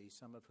Jersey,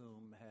 some of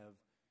whom have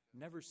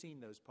never seen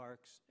those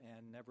parks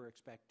and never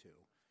expect to,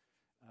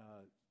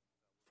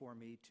 for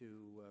me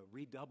to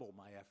redouble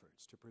my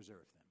efforts to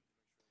preserve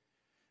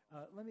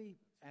them. Let me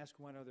ask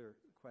one other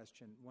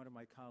question. One of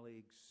my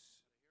colleagues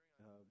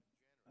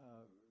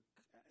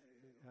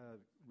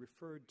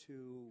referred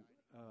to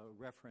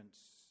reference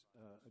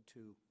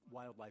to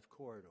wildlife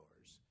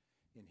corridors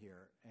in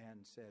here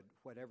and said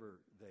whatever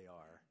they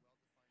are.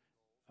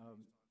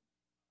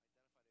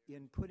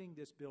 In putting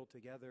this bill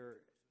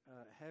together,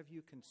 have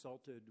you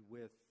consulted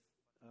with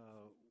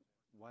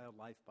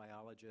wildlife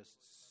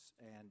biologists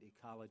and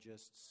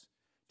ecologists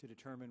to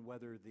determine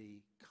whether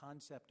the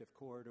concept of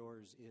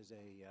corridors is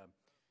a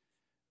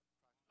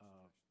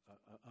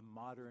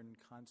modern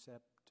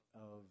concept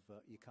of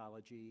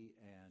ecology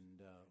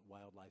and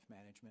wildlife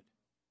management?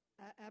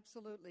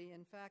 Absolutely.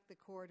 In fact, the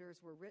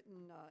corridors were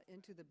written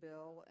into the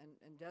bill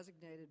and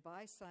designated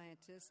by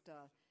scientists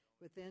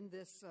within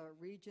this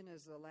region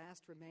as the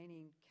last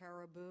remaining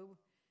caribou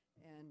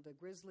and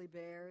grizzly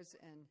bears.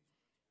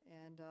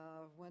 And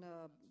when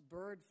a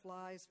bird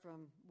flies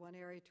from one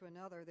area to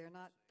another, they're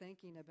not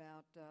thinking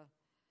about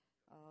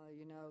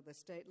the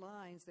state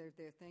lines.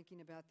 They're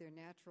thinking about their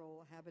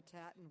natural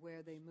habitat and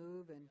where they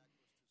move.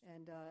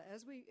 And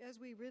as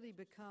we really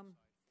become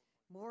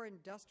more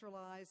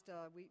industrialized,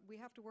 we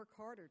have to work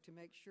harder to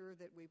make sure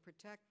that we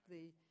protect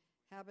the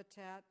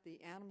habitat,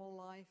 the animal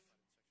life,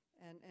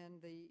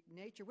 and the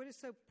nature. What is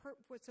so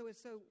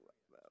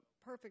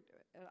perfect,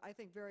 I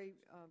think, very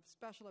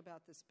special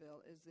about this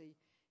bill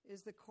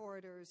is the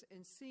corridors,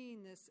 and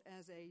seeing this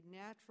as a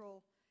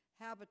natural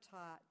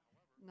habitat,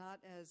 not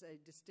as a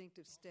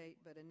distinctive state,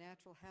 but a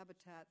natural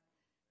habitat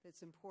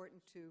that's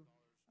important to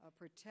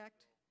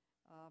protect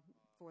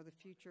for the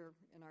future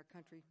in our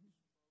country.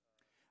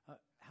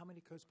 How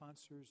many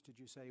co-sponsors did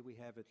you say we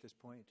have at this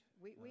point?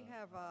 We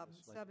have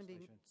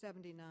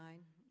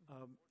 79.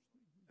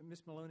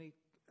 Ms. Maloney,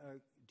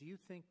 do you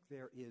think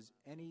there is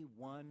any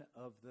one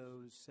of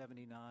those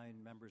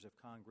 79 members of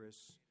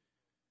Congress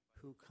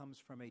who comes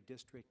from a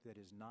district that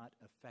is not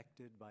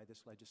affected by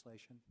this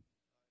legislation?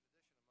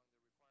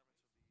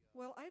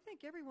 Well, I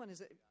think everyone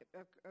is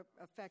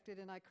affected,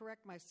 and I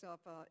correct myself.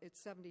 It's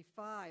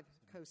 75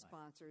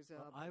 co-sponsors.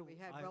 We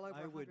had well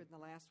over 100 in the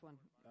last one.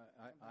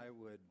 I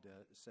would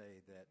say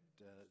that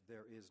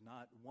there is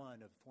not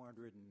one of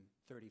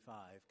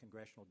 435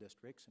 congressional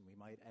districts, and we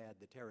might add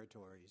the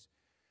territories,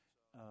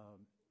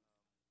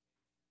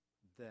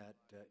 that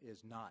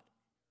is not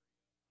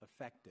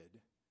affected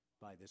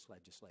by this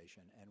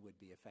legislation and would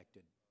be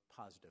affected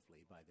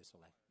positively by this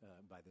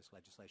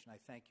legislation. I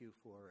thank you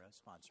for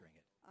sponsoring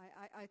it.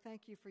 I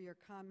thank you for your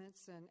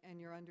comments and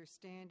your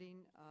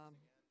understanding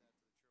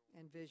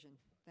and vision.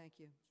 Thank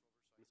you.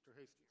 Mr.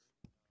 Hastings.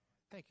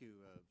 Thank you,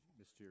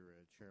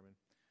 Mr. Chairman.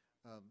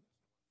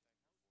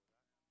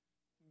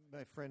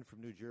 My friend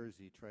from New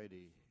Jersey tried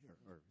to,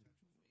 or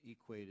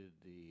equated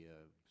the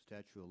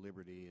Statue of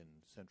Liberty and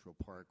Central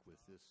Park with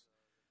this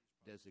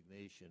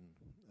designation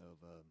of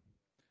a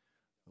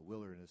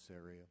wilderness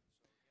area.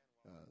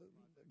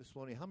 Ms.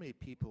 Maloney, how many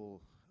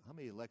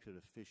elected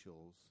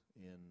officials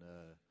in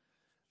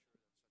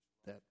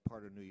that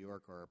part of New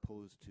York are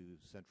opposed to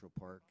Central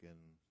Park and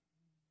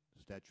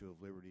Statue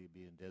of Liberty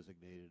being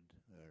designated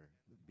or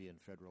being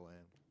federal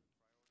land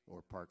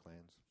or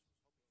parklands?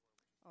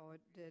 Oh,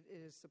 it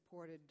is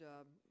supported,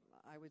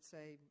 I would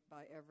say,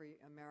 by every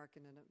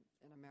American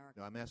in America.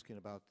 No, I'm asking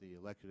about the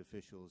elected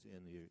officials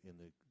in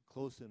the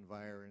close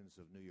environs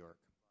of New York.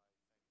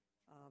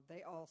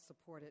 They all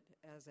support it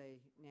as a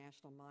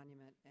national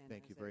monument. And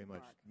thank you very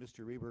much.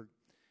 Mr. Reberg,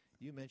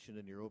 you mentioned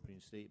in your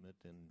opening statement,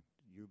 and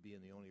you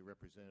being the only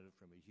representative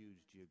from a huge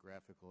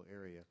geographical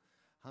area,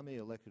 how many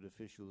elected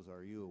officials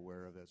are you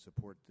aware of that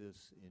support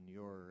this in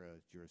your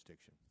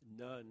jurisdiction?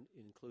 None,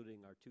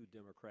 including our 2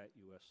 Democrat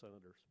U.S.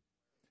 senators.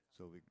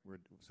 So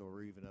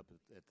we're even up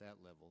at that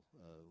level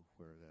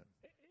where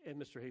that. And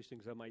Mr.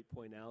 Hastings, I might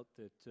point out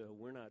that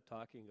we're not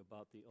talking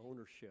about the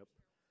ownership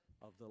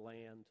of the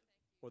land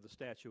or the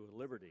Statue of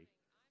Liberty.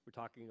 We're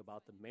talking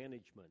about the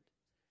management.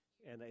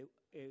 And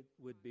it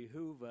would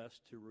behoove us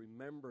to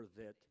remember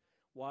that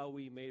while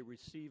we may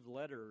receive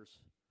letters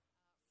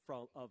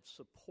of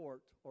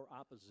support or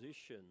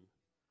opposition,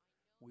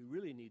 we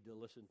really need to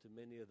listen to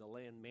many of the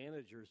land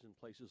managers in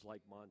places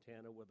like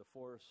Montana, where the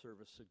Forest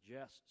Service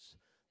suggests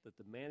that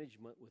the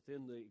management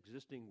within the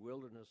existing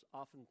wilderness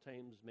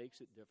oftentimes makes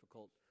it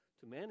difficult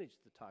to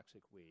manage the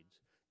toxic weeds,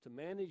 to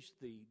manage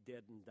the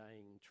dead and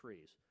dying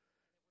trees.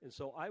 And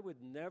so I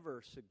would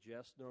never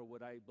suggest, nor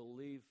would I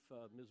believe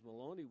Ms.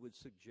 Maloney would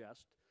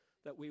suggest,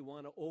 that we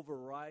want to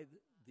override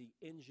the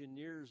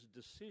engineer's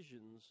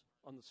decisions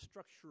on the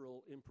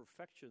structural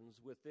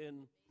imperfections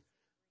within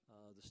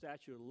the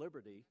Statue of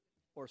Liberty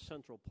or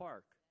Central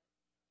Park.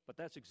 But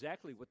that's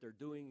exactly what they're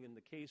doing in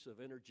the case of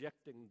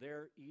interjecting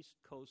their East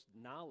Coast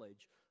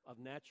knowledge of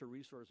natural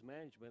resource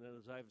management. And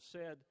as I've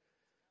said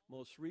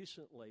most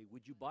recently,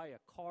 would you buy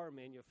a car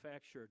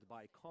manufactured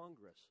by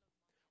Congress?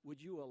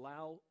 Would you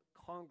allow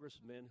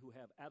congressmen who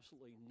have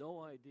absolutely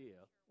no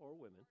idea, or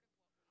women,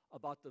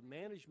 about the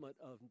management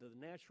of the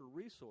natural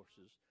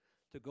resources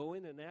to go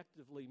in and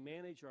actively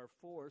manage our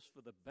forests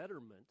for the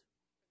betterment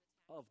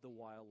of the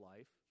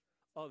wildlife,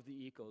 of the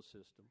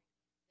ecosystem?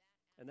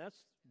 And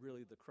that's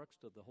really the crux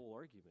of the whole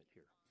argument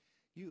here.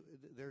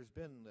 There's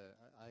been,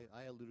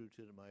 I alluded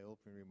to it in my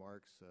opening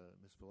remarks,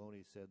 Ms.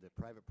 Maloney said that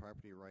private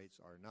property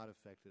rights are not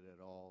affected at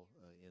all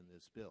in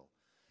this bill.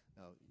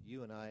 Now,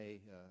 you and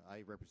I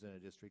represent a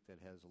district that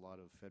has a lot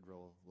of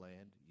federal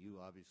land. You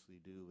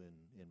obviously do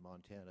in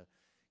Montana.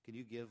 Can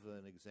you give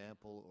an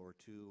example or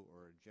two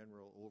or a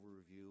general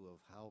overview of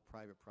how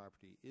private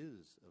property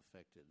is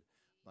affected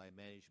by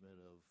management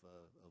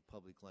of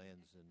public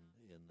lands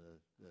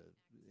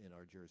in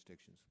our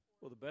jurisdictions?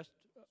 Well, the best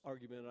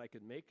argument I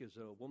could make is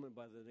a woman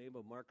by the name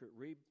of Margaret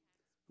Reeb,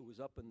 who was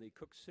up in the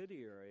Cook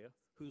City area,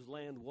 whose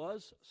land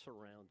was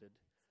surrounded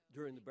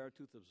during the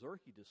Beartooth of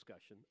Zorkey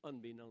discussion,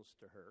 unbeknownst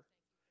to her.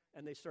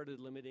 And they started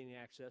limiting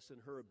access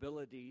and her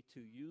ability to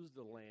use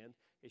the land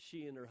as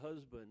she and her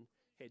husband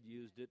had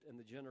used it in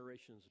the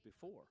generations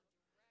before.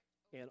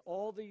 And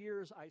all the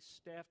years I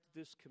staffed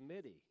this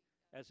committee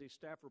as a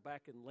staffer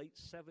back in late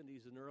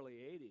 70s and early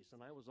 80s,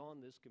 and I was on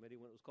this committee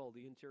when it was called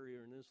the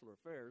Interior and Insular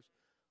Affairs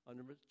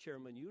under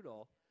Chairman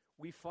Udall,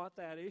 we fought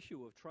that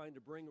issue of trying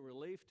to bring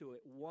relief to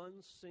it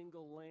one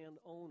single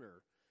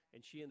landowner,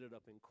 and she ended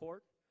up in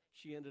court.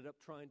 She ended up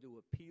trying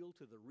to appeal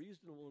to the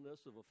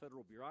reasonableness of a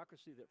federal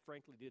bureaucracy that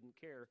frankly didn't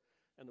care,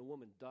 and the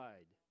woman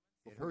died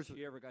before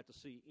she ever got to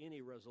see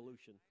any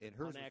resolution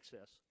on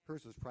access.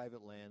 Hers was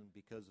private land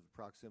because of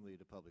proximity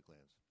to public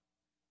lands.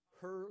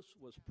 Hers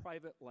was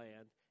private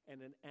land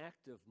and an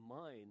active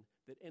mine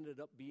that ended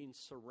up being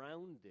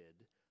surrounded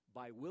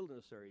by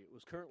wilderness area. It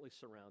was currently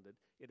surrounded.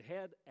 It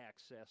had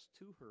access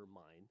to her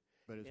mine.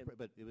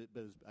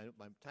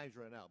 My time's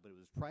running out, but it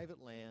was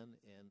private land,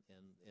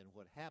 and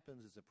what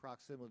happens is the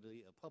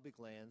proximity of public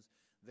lands.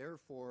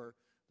 Therefore,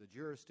 the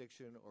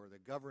jurisdiction or the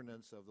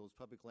governance of those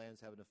public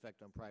lands have an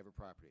effect on private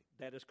property.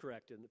 That is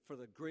correct. And for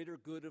the greater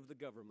good of the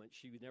government,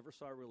 she never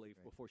saw relief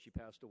before she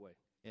passed away.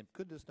 And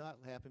could this not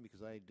happen?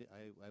 Because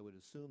I would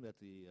assume that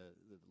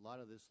a lot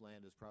of this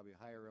land is probably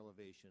higher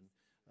elevation.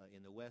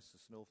 In the west, the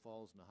snow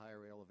falls and the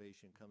higher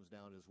elevation comes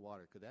down as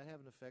water. Could that have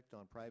an effect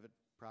on private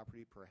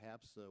property,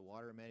 perhaps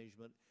water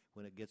management,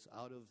 when it gets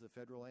out of the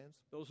federal lands?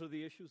 Those are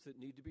the issues that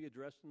need to be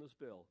addressed in this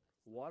bill.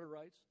 Water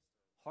rights,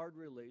 hard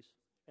release,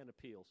 and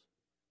appeals.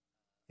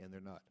 And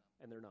they're not.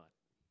 And they're not.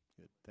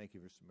 Good. Thank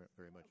you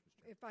very much,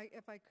 Mr. Chairman.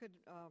 If I could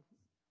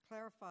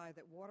clarify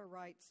that water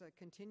rights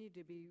continue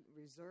to be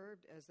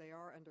reserved as they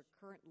are under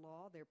current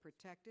law. They're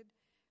protected.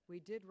 We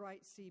did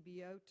write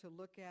CBO to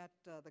look at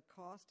the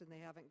cost, and they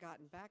haven't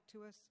gotten back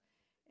to us.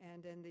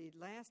 And in the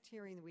last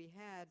hearing we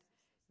had,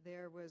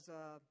 there was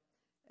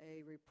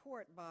a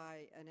report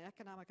by an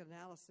economic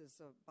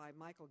analysis by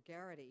Michael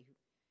Garrity,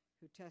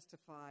 who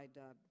testified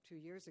 2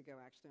 years ago,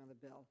 actually, on the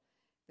bill,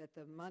 that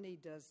the money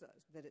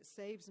that it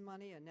saves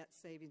money, a net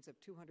savings of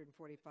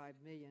 $245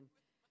 million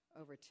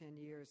over 10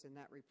 years, and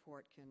that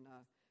report can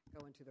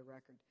go into the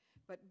record.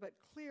 But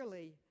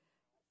clearly,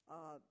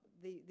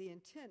 the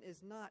intent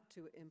is not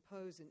to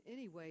impose in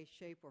any way,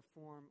 shape, or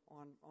form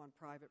on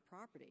private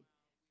property.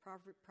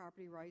 Private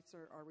property rights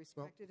are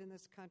respected in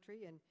this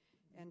country,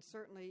 and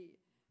certainly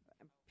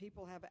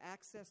people have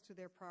access to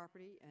their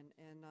property,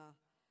 and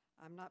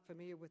I'm not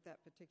familiar with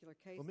that particular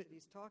case that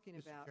he's talking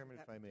about, Chairman,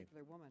 that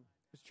particular woman.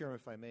 Mr. Chairman,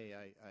 if I may,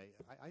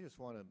 I just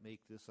want to make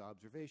this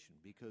observation,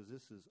 because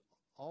this is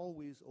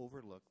always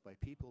overlooked by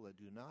people that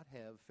do not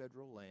have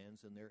federal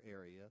lands in their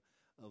area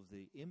of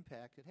the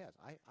impact it has.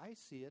 I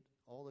see it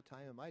all the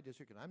time in my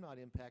district, and I'm not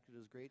impacted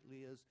as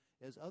greatly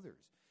as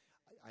others.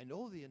 I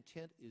know the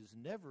intent is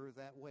never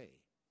that way.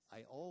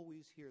 I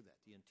always hear that.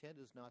 The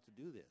intent is not to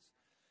do this.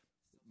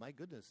 My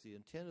goodness, the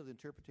intent of the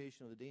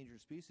interpretation of the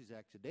Endangered Species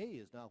Act today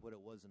is not what it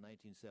was in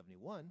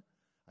 1971.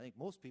 I think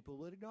most people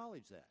would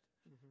acknowledge that.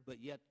 Mm-hmm.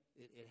 But yet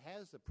it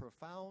has a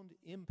profound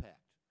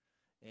impact.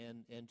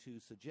 And to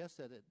suggest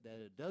that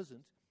it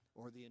doesn't,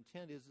 or the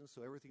intent isn't,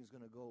 so everything's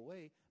going to go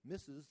away,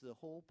 misses the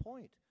whole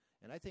point.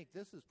 And I think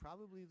this is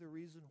probably the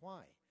reason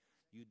why.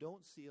 You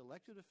don't see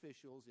elected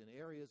officials in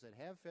areas that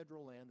have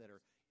federal land that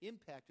are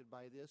impacted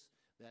by this,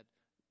 that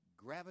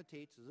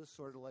gravitate to this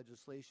sort of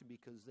legislation,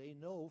 because they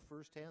know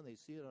firsthand, they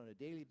see it on a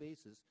daily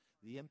basis,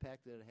 the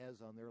impact that it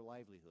has on their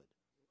livelihood.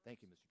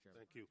 Thank you, Mr. Chairman.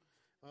 Thank you.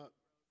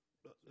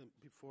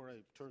 Before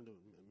I turn to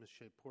Ms.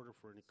 Shea Porter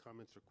for any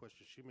comments or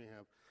questions she may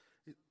have,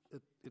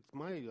 it's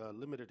my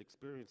limited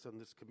experience on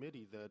this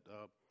committee that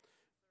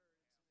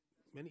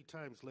many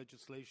times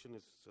legislation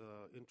is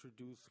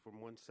introduced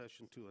from one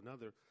session to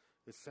another,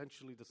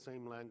 essentially the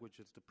same language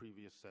as the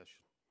previous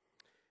session.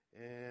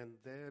 And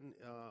then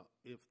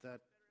if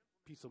that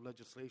piece of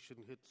legislation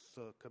hits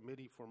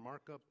committee for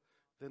markup,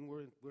 Then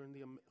we're in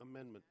the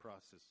amendment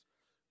process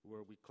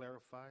where we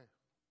clarify,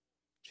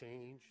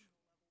 change,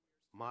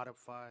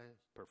 modify,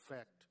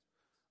 perfect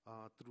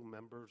through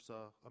members'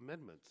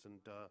 amendments.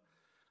 And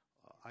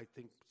I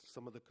think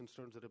some of the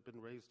concerns that have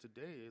been raised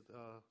today,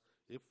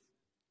 if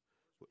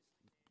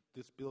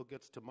this bill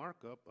gets to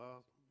markup,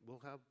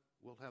 we'll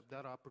have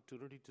that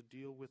opportunity to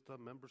deal with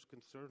members'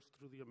 concerns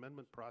through the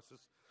amendment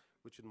process,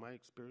 which in my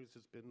experience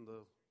has been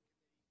the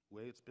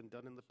way it's been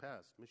done in the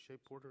past. Ms. Shea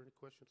Porter, any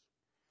questions?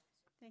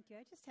 Thank you.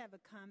 I just have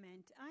a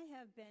comment. I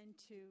have been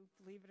to,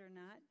 believe it or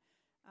not,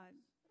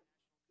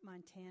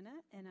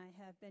 Montana, and I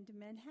have been to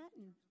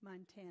Manhattan,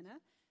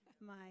 Montana.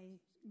 My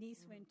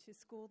niece went to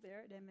school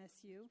there at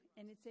MSU,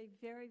 and it's a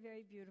very,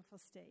 very beautiful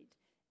state.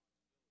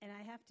 And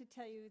I have to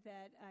tell you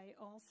that I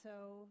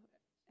also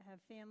have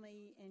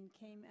family and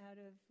came out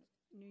of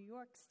New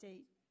York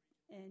State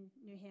and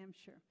New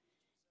Hampshire.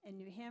 And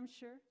New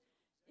Hampshire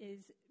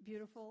is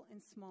beautiful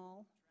and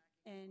small,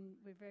 and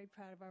we're very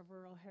proud of our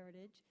rural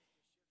heritage.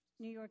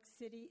 New York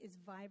City is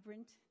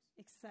vibrant,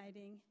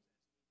 exciting,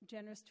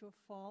 generous to a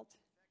fault,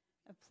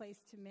 a place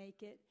to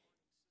make it.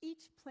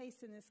 Each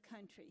place in this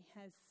country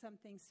has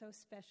something so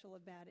special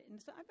about it.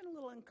 And so I've been a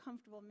little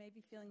uncomfortable,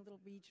 maybe feeling a little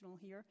regional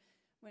here,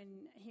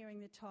 when hearing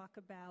the talk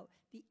about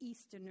the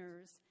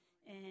Easterners,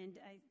 and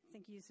I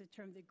think you used the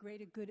term the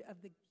greater good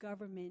of the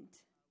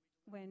government,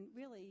 when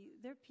really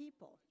they're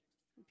people.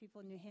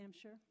 People in New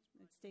Hampshire,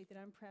 the state that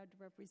I'm proud to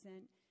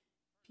represent,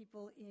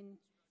 people in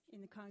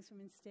the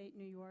Congresswoman's state,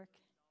 New York,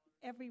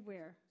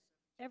 everywhere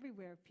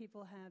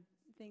people have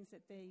things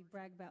that they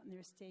brag about in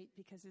their state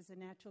because there's a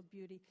natural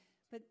beauty.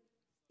 But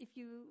if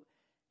you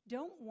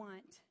don't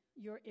want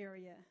your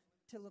area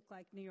to look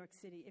like New York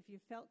City, if you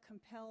felt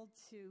compelled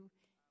to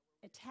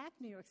attack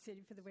New York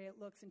City for the way it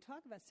looks and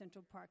talk about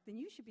Central Park, then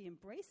you should be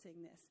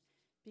embracing this,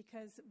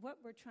 because what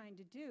we're trying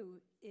to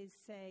do is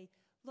say,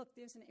 look,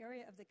 there's an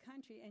area of the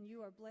country, and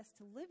you are blessed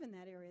to live in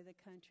that area of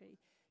the country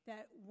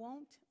that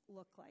won't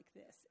look like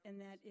this,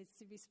 and that it's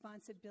the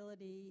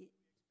responsibility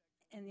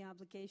and the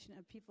obligation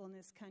of people in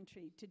this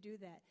country to do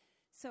that.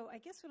 So I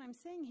guess what I'm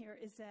saying here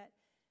is that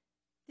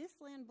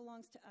this land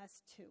belongs to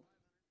us too.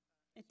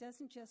 It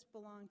doesn't just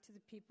belong to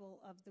the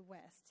people of the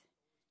West.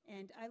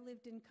 And I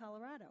lived in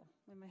Colorado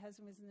when my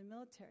husband was in the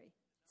military.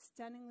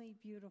 Stunningly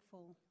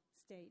beautiful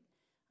state.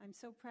 I'm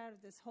so proud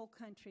of this whole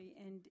country,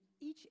 and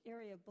each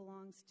area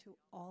belongs to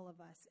all of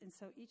us. And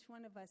so each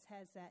one of us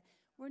has that.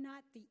 We're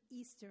not the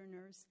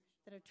Easterners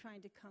that are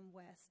trying to come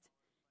west.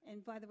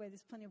 And by the way,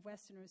 there's plenty of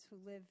Westerners who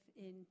live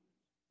in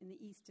the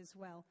East as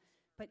well.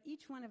 But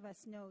each one of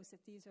us knows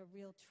that these are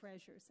real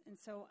treasures. And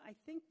so I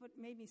think what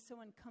made me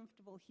so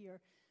uncomfortable here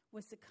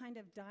was the kind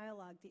of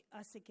dialogue, the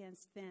us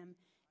against them.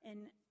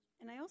 And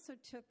I also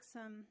took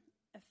some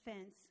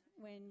offense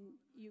when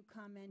you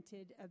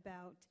commented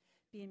about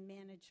being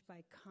managed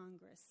by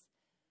Congress,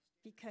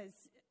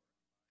 because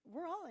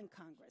we're all in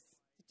Congress.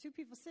 The two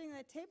people sitting at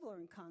that table are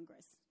in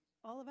Congress.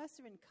 All of us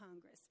are in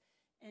Congress.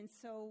 And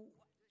so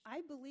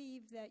I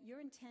believe that your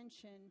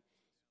intention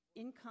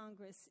in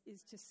Congress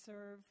is to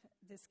serve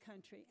this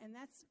country, and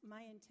that's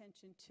my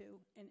intention too,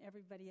 and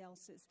everybody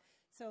else's.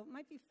 So it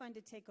might be fun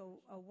to take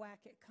a whack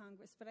at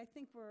Congress, but I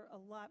think we're a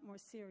lot more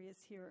serious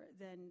here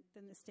than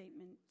the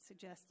statement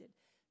suggested,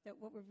 that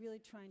what we're really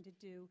trying to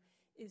do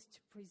is to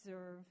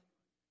preserve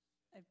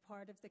a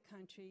part of the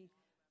country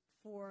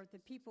for the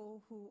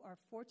people who are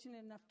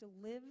fortunate enough to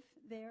live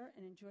there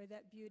and enjoy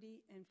that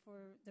beauty, and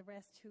for the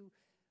rest who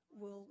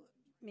will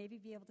maybe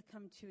be able to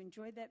come to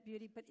enjoy that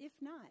beauty. But if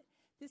not,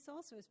 this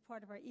also is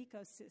part of our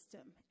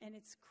ecosystem, and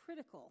it's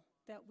critical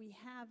that we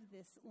have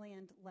this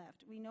land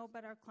left. We know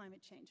about our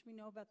climate change. We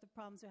know about the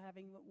problems we're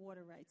having with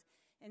water rights.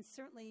 And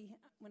certainly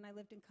when I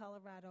lived in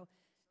Colorado,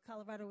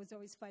 Colorado was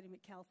always fighting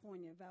with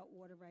California about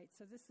water rights.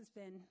 So this has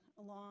been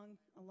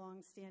a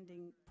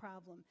long-standing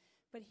problem.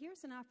 But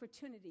here's an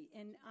opportunity,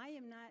 and I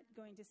am not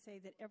going to say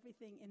that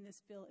everything in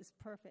this bill is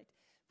perfect,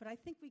 but I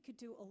think we could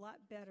do a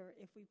lot better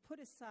if we put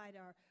aside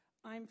our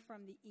I'm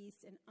from the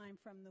East and I'm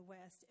from the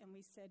West, and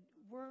we said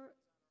we're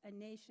a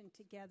nation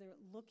together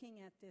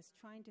looking at this,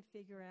 trying to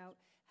figure out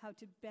how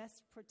to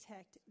best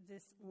protect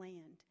this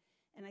land.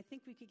 And I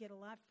think we could get a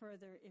lot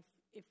further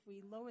if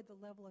we lowered the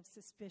level of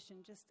suspicion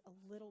just a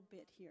little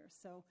bit here.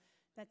 So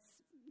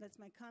that's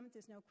my comment.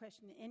 There's no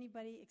question to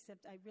anybody,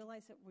 except I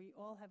realize that we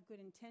all have good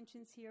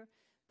intentions here,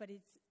 but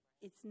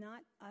it's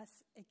not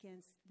us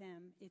against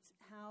them. It's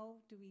how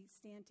do we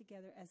stand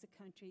together as a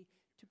country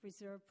to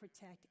preserve,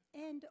 protect,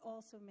 and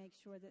also make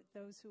sure that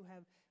those who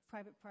have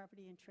private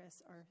property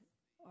interests are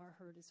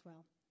heard as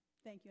well.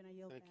 Thank you, and I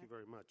yield back. Thank you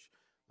very much.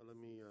 Let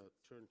me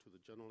turn to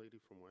the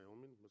gentlelady from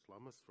Wyoming, Ms.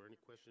 Lamas, for any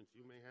questions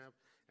you may have.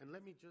 And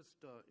let me just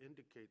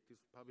indicate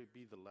this will probably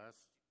be the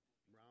last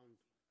round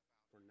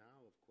for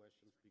now of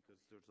questions, because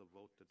there's a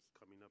vote that's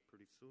coming up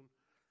pretty soon.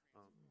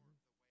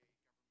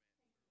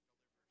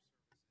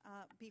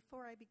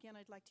 Before I begin,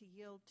 I'd like to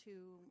yield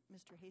to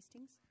Mr.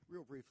 Hastings.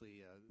 Real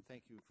briefly,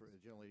 thank you, for the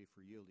gentlelady,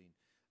 for yielding.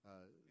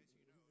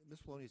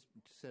 Ms. Maloney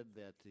said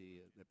that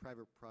the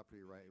private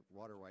property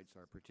water rights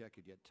are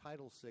protected, yet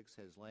Title VI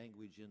has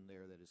language in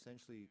there that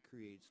essentially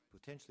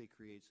potentially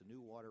creates a new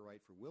water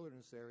right for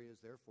wilderness areas,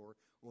 therefore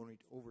only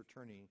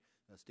overturning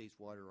states'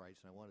 water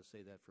rights. And I want to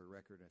say that for the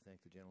record. I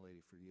thank the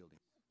gentlelady for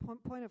yielding.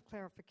 Point of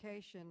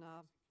clarification.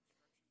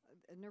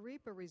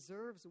 NAREPA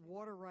reserves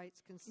water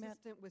rights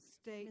consistent with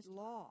state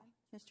law.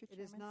 Mr. Chairman?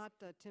 It is not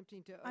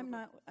attempting to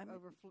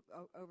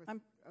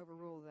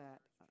overrule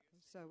that.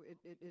 So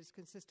it is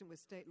consistent with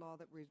state law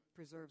that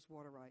preserves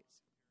water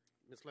rights.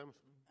 Ms. Lem?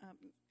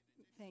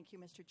 Thank you,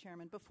 Mr.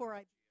 Chairman. Before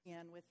I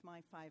begin with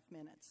my 5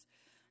 minutes,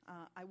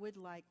 I would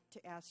like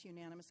to ask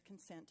unanimous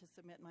consent to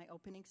submit my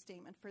opening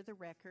statement for the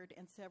record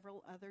and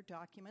several other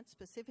documents.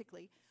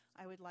 Specifically,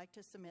 I would like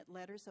to submit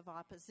letters of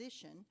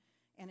opposition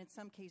and in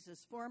some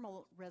cases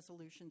formal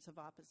resolutions of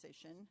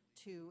opposition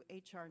to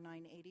H.R.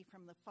 980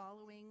 from the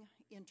following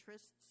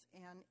interests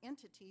and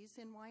entities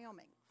in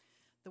Wyoming: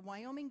 the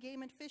Wyoming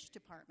Game and Fish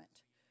Department,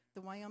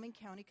 the Wyoming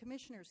County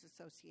Commissioners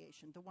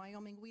Association, the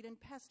Wyoming Weed and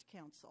Pest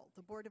Council,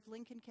 the Board of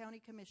Lincoln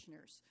County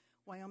Commissioners,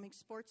 Wyoming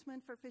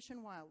Sportsmen for Fish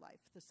and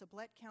Wildlife, the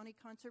Sublette County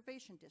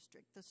Conservation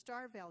District, the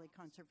Star Valley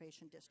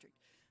Conservation District,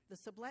 the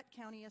Sublette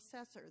County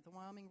Assessor, the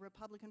Wyoming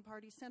Republican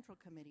Party Central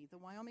Committee, the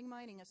Wyoming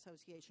Mining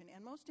Association,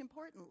 and most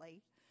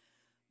importantly,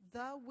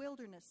 the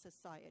Wilderness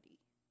Society,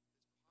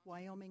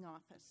 Wyoming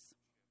office.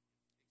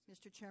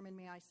 Mr. Chairman,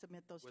 may I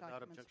submit those Without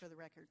documents objection. for the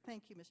record?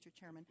 Thank you, Mr.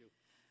 Chairman. Thank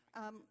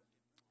you.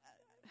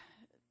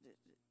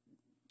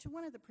 To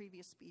one of the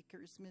previous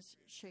speakers, Ms.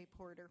 Shea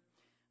Porter,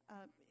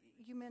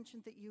 you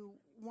mentioned that you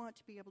want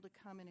to be able to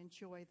come and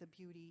enjoy the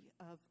beauty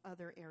of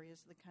other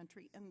areas of the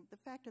country. And the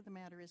fact of the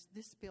matter is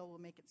this bill will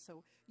make it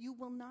so you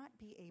will not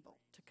be able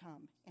to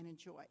come and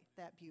enjoy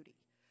that beauty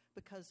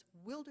because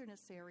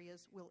wilderness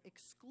areas will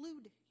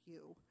exclude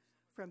you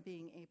from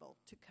being able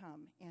to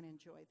come and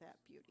enjoy that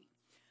beauty.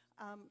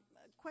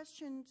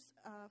 Questions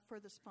for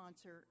the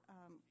sponsor.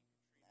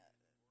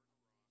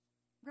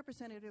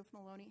 Representative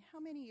Maloney, how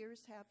many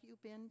years have you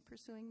been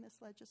pursuing this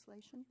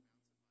legislation?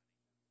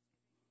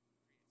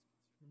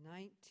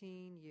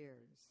 19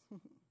 years.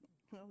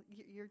 Well,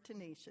 you're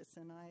tenacious,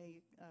 and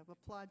I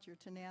applaud your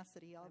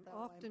tenacity. I'm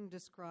often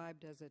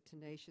described as a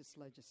tenacious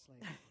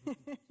legislator.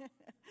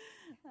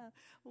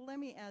 Let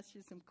me ask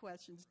you some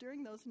questions.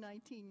 During those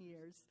 19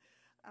 years,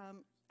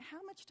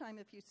 how much time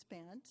have you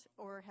spent,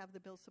 or have the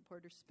bill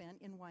supporters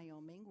spent, in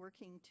Wyoming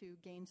working to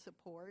gain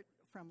support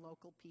from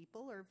local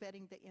people, or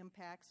vetting the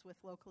impacts with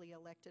locally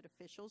elected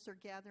officials, or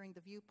gathering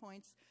the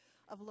viewpoints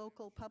of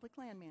local public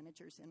land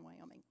managers in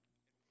Wyoming?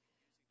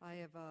 I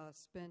have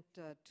spent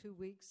 2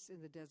 weeks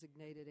in the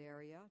designated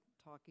area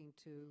talking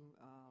to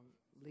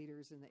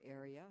leaders in the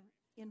area.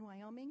 In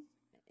Wyoming?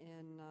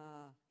 And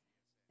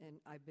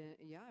I've been,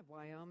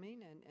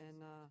 Wyoming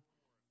and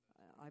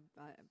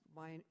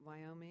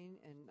Wyoming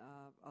and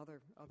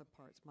other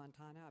parts,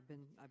 Montana. I've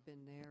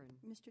been there.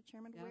 And Mr.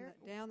 Chairman,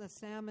 down the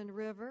Salmon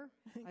River,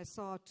 I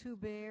saw 2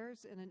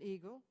 bears and an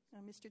eagle.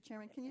 Mr.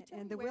 Chairman, can you tell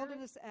me And the where?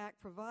 Wilderness Act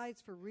provides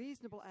for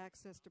reasonable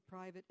access to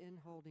private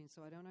inholding,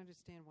 so I don't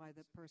understand why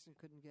the person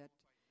couldn't get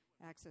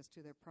access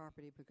to their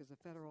property because the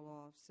federal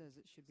law says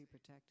it should be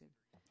protected.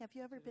 Have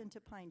you ever been to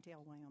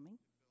Pinedale, Wyoming?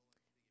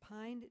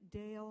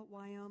 Pinedale,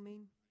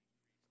 Wyoming?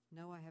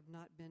 No, I have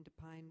not been to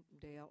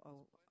Pinedale,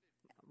 Wyoming.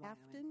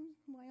 Afton,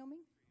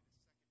 Wyoming?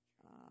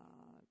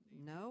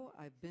 No,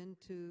 I've been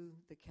to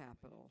the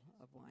capital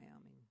of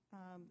Wyoming.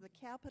 The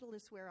capital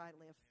is where I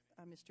live,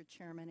 Mr.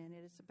 Chairman, and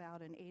it is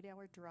about an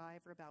 8-hour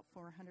drive or about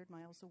 400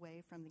 miles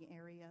away from the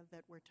area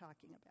that we're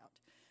talking about.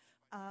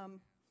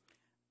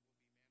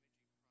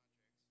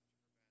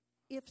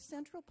 If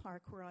Central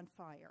Park were on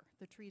fire,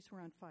 the trees were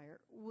on fire,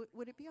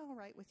 would it be all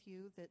right with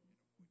you that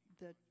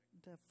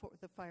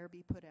the fire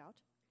be put out?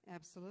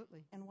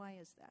 Absolutely. And why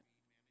is that?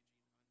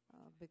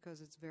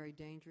 Because it's very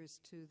dangerous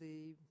to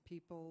the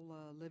people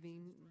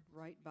living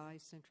right by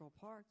Central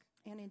Park.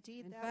 And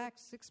indeed, in fact,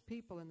 6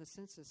 people in the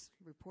census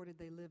reported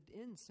they lived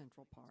in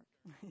Central Park.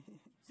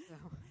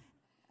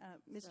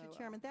 Mr.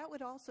 Chairman, that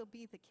would also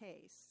be the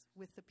case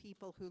with the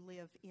people who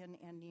live in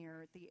and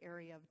near the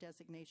area of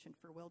designation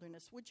for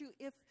wilderness. Would you,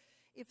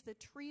 if the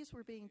trees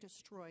were being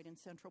destroyed in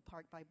Central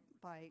Park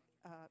by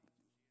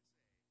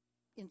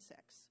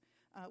insects,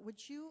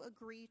 would you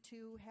agree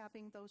to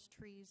having those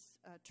trees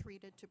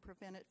treated to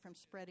prevent it from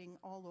spreading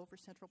all over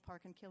Central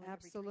Park and killing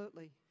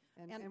Absolutely.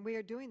 And we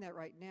are doing that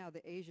right now.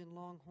 The Asian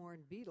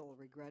longhorn beetle,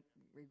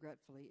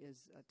 regretfully,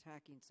 is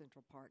attacking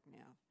Central Park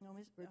now. No,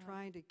 we're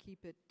trying to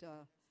keep it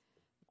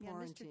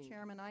quarantined. Mr.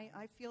 Chairman,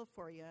 I feel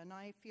for you, and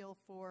I feel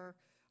for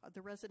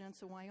the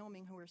residents of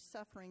Wyoming who are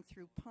suffering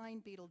through pine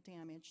beetle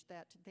damage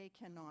that they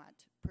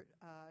cannot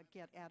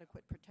get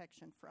adequate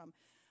protection from.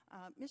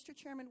 Mr.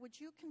 Chairman,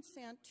 would you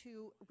consent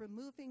to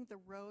removing the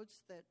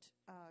roads that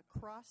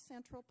cross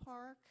Central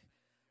Park,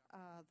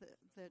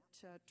 that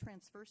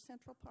transverse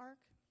Central Park?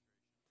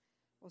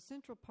 Well,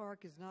 Central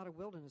Park is not a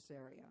wilderness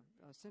area.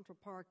 Central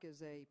Park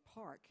is a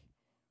park,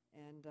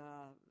 and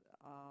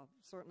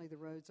certainly the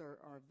roads are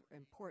an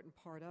important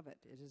part of it.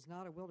 It is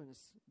not a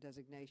wilderness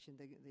designation.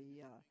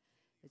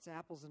 it's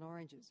apples and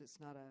oranges. It's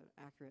not an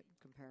accurate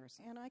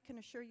comparison. And I can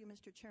assure you,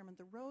 Mr. Chairman,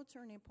 the roads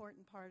are an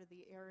important part of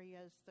the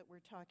areas that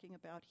we're talking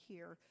about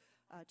here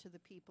to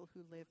the people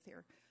who live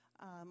there.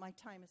 My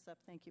time is up.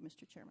 Thank you,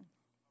 Mr. Chairman.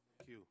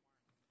 Thank you.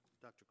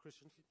 Dr.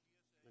 Christensen,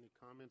 any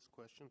comments,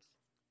 questions?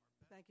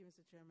 Thank you,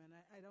 Mr. Chairman.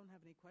 I don't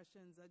have any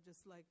questions. I'd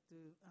just like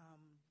to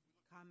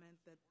comment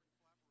that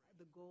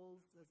the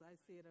goals, as I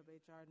see it, of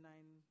H.R.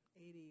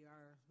 980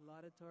 are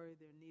laudatory.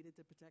 They're needed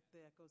to protect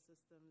the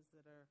ecosystems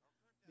that are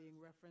being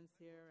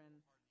referenced here, and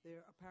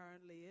there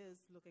apparently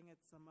is, looking at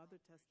some other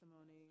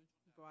testimony,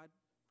 broad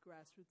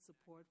grassroots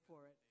support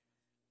for it.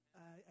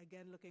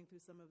 Again, looking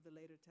through some of the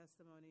later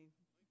testimony,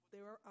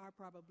 there are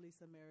probably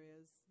some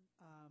areas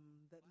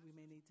that we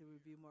may need to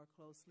review more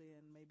closely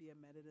and maybe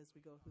amend it as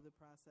we go through the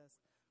process.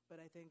 But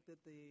I think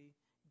that the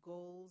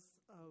goals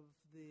of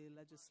the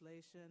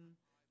legislation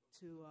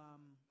to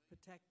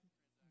protect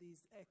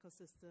these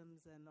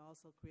ecosystems and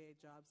also create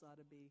jobs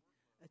ought to be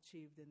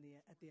achieved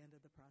at the end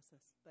of the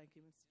process. Thank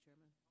you, Mr.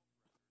 Chairman.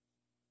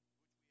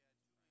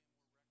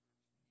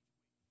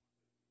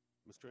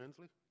 Mr.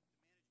 Hensley?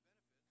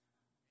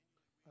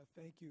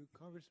 Thank you.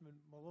 Congressman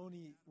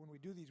Maloney, when we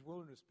do these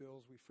wilderness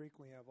bills, we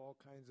frequently have all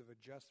kinds of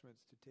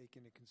adjustments to take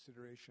into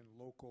consideration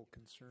local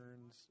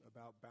concerns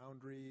about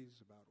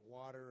boundaries, about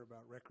water,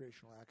 about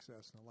recreational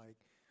access and the like.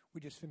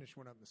 We just finished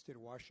one up in the state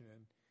of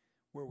Washington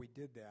where we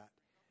did that.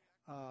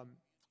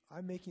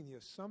 I'm making the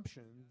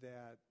assumption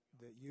that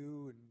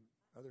you and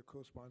other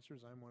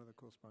co-sponsors, I'm one of the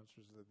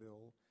co-sponsors of the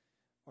bill,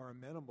 are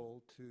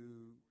amenable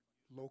to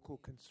local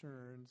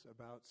concerns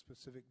about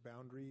specific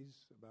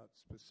boundaries, about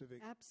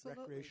specific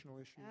recreational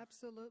issues?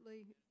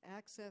 Absolutely.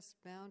 Access,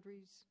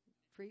 boundaries,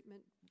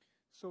 treatment.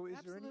 So is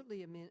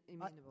absolutely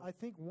amenable. I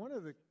think one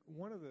of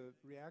the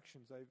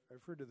reactions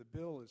I've heard to the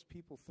bill is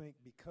people think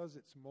because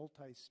it's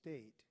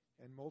multi-state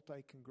and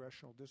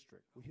multi-congressional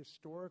district, we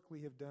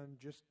historically have done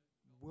just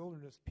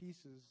wilderness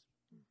pieces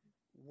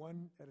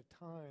one at a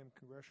time,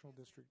 congressional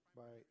district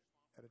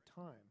at a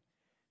time.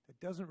 That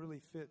doesn't really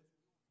fit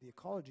the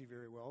ecology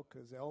very well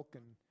because elk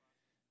and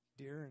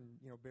deer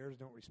and bears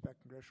don't respect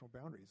congressional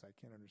boundaries. I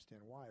can't understand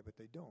why, but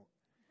they don't.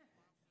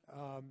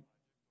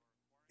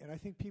 And I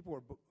think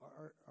people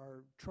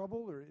are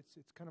troubled, or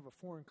it's kind of a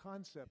foreign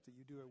concept that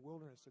you do a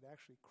wilderness that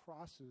actually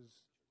crosses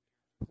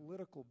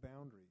political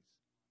boundaries.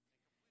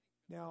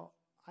 Now,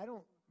 I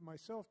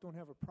myself don't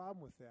have a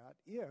problem with that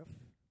if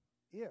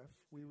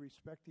we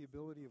respect the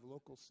ability of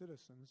local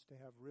citizens to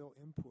have real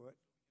input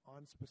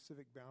on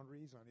specific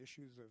boundaries, on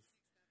issues of,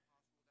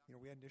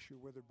 we had an issue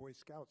whether Boy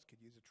Scouts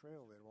could use a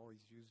trail they've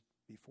always used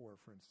before,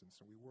 for instance,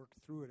 and we worked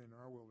through it in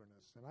our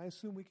wilderness. And I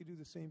assume we could do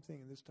the same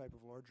thing in this type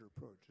of larger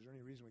approach. Is there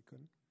any reason we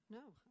couldn't?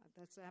 No,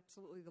 that's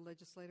absolutely the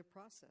legislative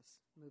process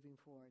moving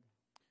forward.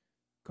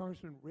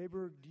 Congressman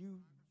Rayburg, do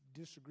you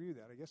disagree with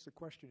that? I guess the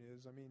question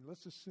is,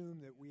 let's assume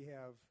that we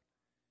have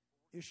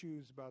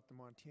issues about the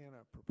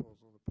Montana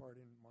proposal, the part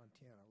in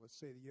Montana. Let's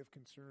say that you have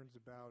concerns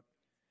about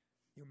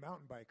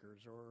mountain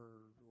bikers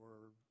or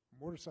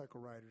motorcycle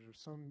riders or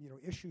some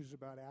issues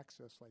about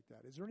access like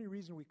that. Is there any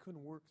reason we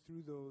couldn't work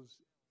through those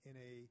in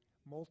a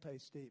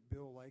multi-state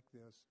bill like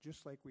this,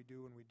 just like we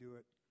do when we do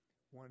it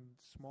one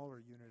smaller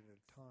unit at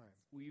a time?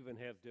 We even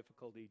have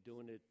difficulty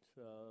doing it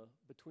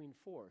between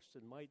forests.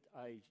 And might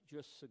I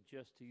just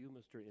suggest to you,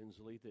 Mr.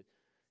 Inslee, that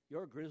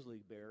your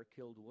grizzly bear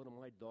killed one of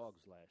my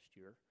dogs last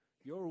year.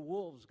 Your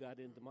wolves got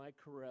into my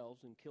corrals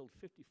and killed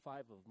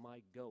 55 of my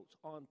goats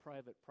on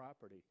private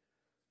property.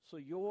 So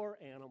your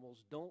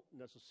animals don't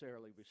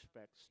necessarily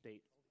respect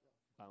state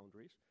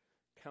boundaries,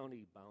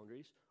 county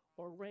boundaries,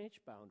 or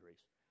ranch boundaries.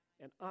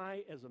 And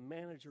I, as a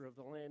manager of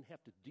the land,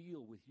 have to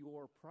deal with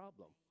your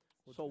problem.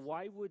 So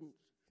why wouldn't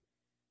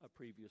a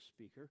previous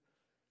speaker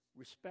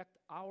respect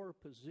our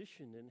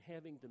position in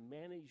having to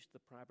manage the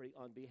property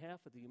on behalf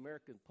of the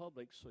American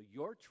public so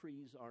your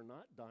trees are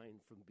not dying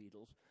from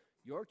beetles,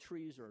 your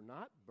trees are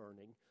not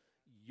burning,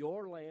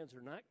 your lands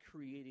are not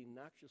creating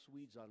noxious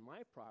weeds on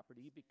my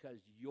property because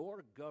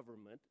your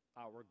government,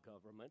 our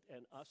government,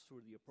 and us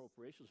through the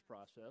appropriations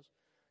process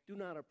do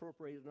not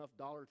appropriate enough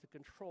dollar to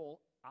control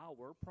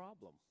our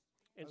problem.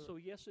 And so,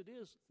 yes, it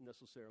is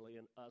necessarily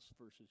an us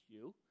versus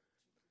you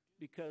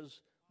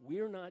because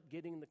we're not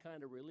getting the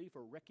kind of relief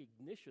or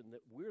recognition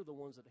that we're the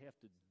ones that have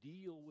to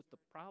deal with the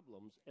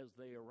problems as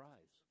they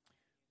arise.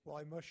 Well,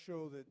 I must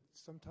show that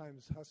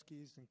sometimes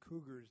huskies and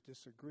cougars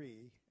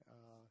disagree.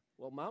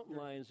 Well, mountain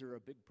lions are a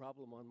big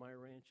problem on my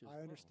ranch as well.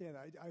 I understand.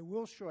 I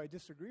will show I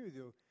disagree with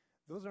you.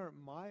 Those aren't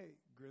my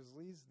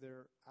grizzlies.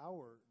 They're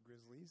our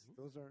grizzlies.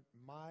 Those aren't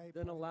my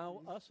Then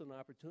allow us an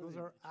opportunity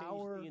to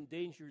change the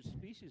Endangered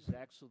Species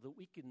Act so that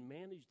we can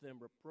manage them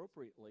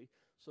appropriately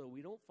so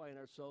we don't find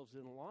ourselves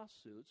in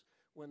lawsuits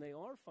when they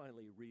are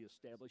finally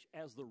reestablished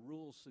as the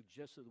rules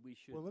suggested we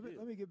should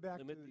let me get back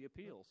limit the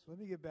appeals. Let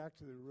me get back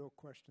to the real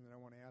question that I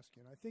want to ask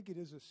you. And I think it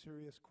is a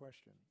serious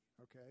question,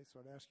 okay? So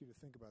I'd ask you to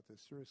think about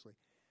this seriously.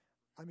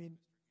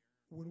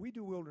 When we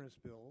do wilderness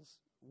bills,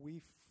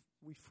 we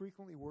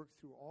frequently work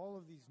through all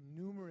of these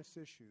numerous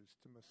issues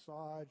to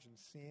massage and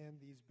sand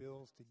these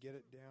bills to get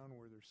it down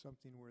where there's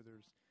something where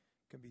there's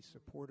can be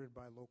supported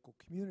by local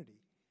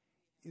community.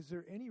 Is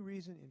there any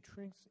reason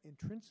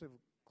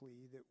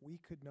intrinsically that we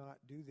could not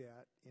do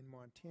that in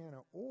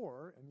Montana,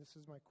 or, and this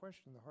is my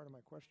question, the heart of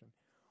my question,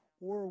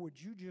 or would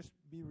you just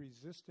be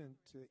resistant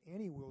to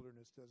any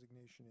wilderness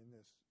designation in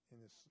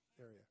this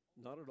area?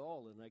 Not at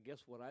all. And I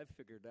guess what I've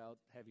figured out,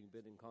 having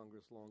been in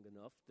Congress long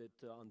enough, that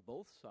on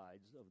both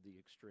sides of the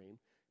extreme,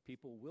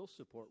 people will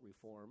support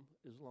reform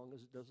as long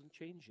as it doesn't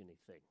change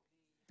anything.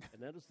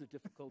 And that is the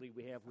difficulty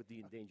we have with the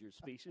endangered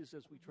species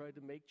as we try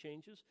to make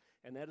changes.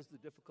 And that is the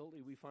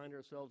difficulty we find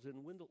ourselves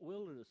in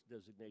wilderness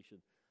designation.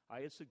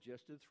 I had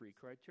suggested 3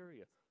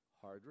 criteria: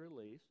 hard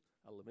release,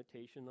 a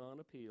limitation on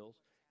appeals,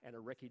 and a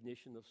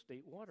recognition of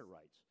state water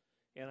rights.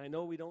 And I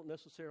know we don't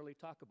necessarily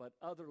talk about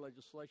other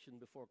legislation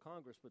before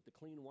Congress, but the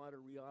Clean Water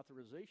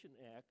Reauthorization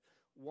Act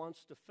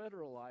wants to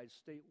federalize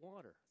state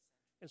water.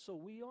 And so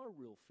we are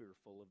real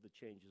fearful of the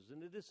changes.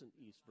 And it isn't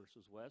east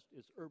versus west,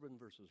 it's urban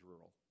versus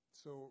rural.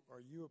 So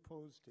are you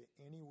opposed to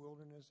any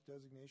wilderness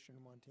designation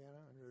in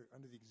Montana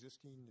under the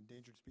existing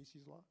endangered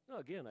species law? No,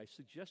 again, I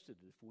suggested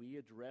if we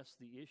address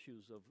the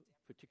issues of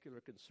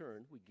particular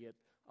concern, we get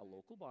a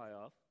local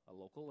buy-off, a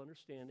local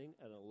understanding,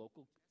 and a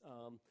local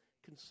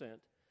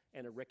consent,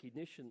 and a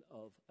recognition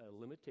of a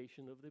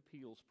limitation of the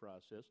appeals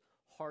process,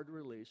 hard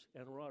release,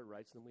 and water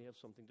rights, then we have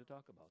something to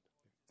talk about.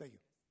 Thank you.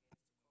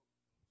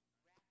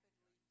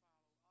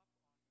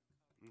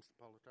 Mr.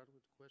 Politano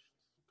with questions,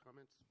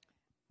 comments?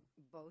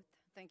 Both.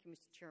 Thank you,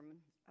 Mr. Chairman.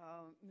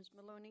 Ms.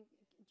 Maloney,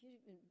 could you,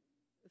 in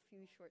a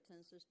few short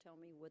sentences, tell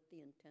me what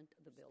the intent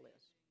of the bill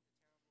is?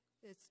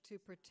 It's to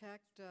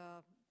protect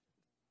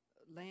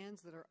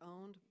lands that are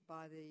owned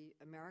by the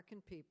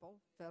American people,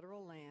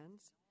 federal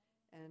lands,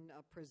 and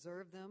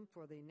preserve them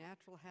for the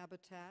natural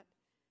habitat,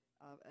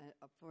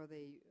 for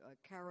the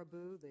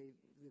caribou, the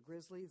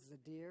grizzlies, the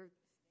deer,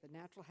 the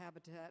natural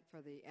habitat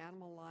for the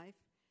animal life,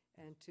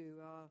 and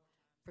to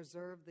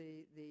preserve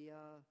the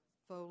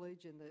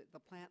foliage and the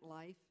plant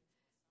life.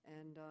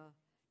 And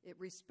it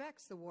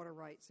respects the water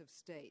rights of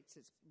states.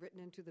 It's written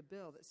into the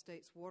bill that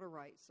states' water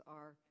rights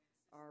are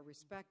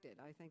respected.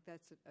 I think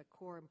that's a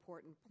core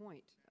important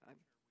point.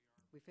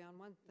 We found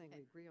one thing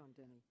we agree on,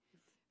 Denny.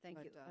 Thank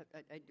you.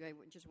 I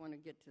just want to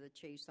get to the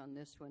chase on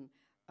this one.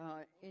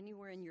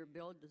 Anywhere in your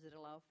bill, does it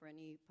allow for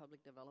any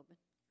public development?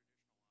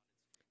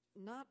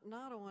 Not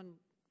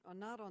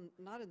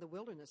in the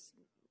wilderness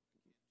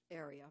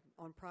area.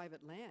 On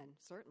private land,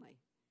 certainly.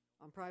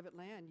 On private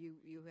land,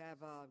 you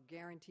have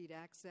guaranteed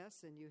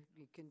access, and you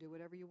can do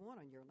whatever you want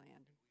on your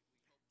land.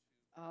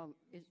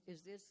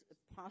 Is this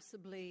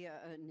possibly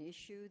an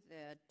issue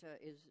that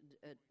is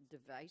a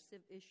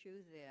divisive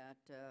issue,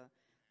 that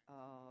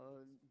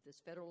this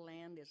federal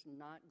land is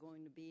not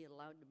going to be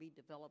allowed to be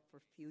developed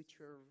for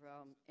future,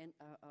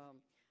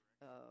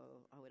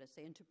 how would I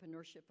say,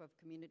 entrepreneurship of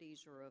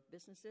communities or of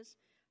businesses?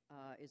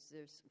 Is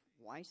this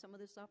why some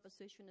of this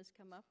opposition has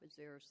come up? Is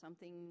there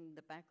something in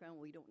the background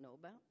we don't know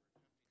about?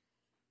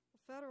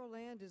 Federal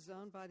land is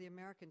owned by the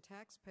American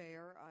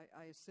taxpayer.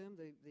 I assume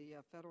the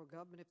federal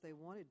government, if they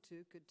wanted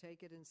to, could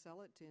take it and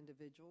sell it to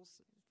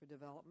individuals for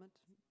development.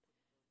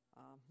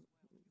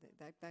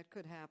 That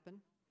could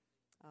happen.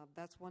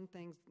 That's one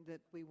thing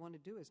that we want to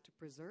do, is to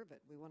preserve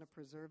it. We want to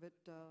preserve it,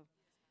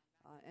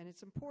 and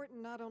it's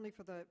important not only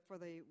for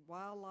the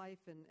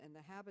wildlife and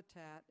the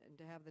habitat and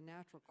to have the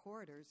natural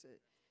corridors.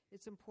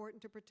 It's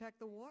important to protect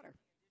the water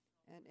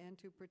and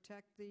to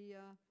protect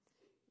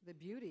the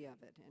beauty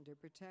of it and to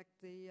protect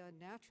the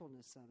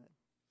naturalness of it.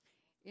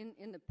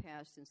 In the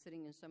past, and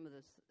sitting in some of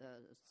the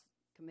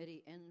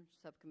committee and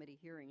subcommittee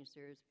hearings,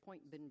 there's a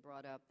point been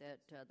brought up that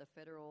the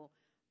federal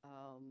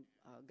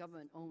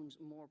government owns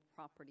more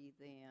property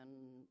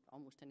than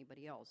almost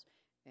anybody else,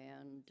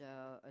 and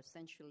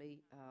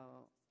essentially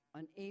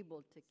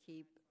unable to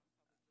keep,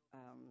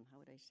 how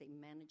would I say,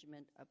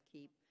 management,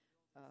 upkeep,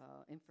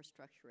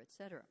 infrastructure, et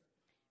cetera.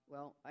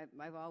 Well,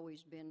 I've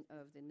always been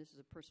of, and this is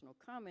a personal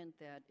comment,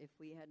 that if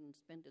we hadn't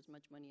spent as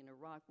much money in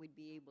Iraq, we'd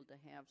be able to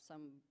have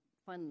some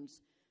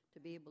funds to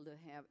be able to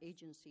have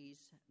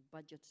agencies'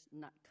 budgets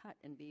not cut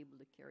and be able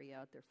to carry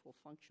out their full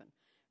function.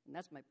 And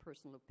that's my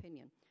personal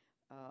opinion.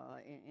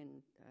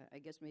 I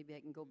guess maybe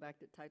I can go back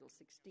to Title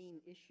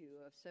 16 issue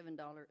of $7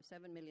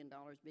 million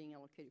being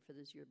allocated for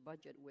this year's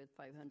budget with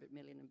 $500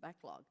 million in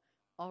backlog,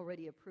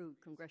 already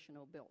approved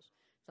congressional bills.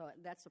 So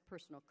that's a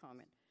personal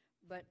comment.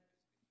 But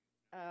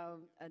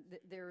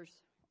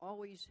there's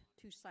always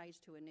two sides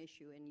to an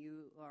issue, and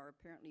you are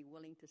apparently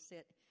willing to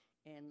sit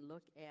and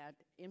look at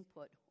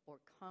input or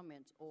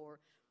comments or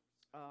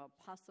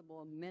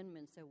possible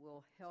amendments that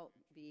will help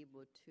be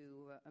able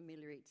to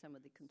ameliorate some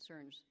of the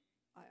concerns.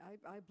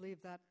 I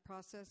believe that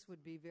process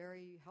would be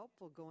very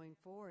helpful going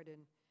forward,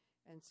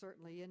 and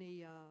certainly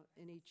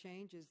any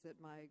changes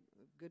that my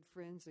good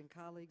friends and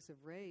colleagues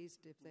have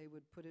raised, if they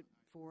would put it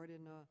forward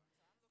in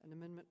an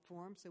amendment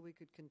form so we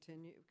could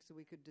continue, so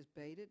we could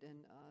debate it and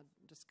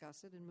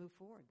discuss it and move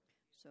forward.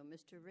 So,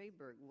 Mr.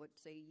 Rayberg, what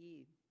say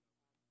ye?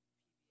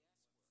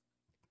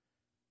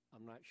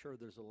 I'm not sure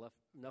there's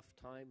enough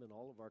time in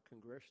all of our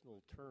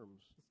congressional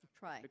terms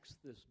Try. to fix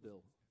this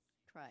bill.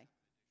 Try.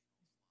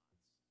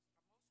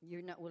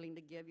 You're not willing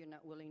to give, you're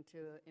not willing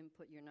to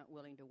input, you're not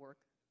willing to work?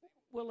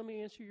 Well, let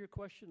me answer your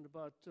question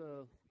about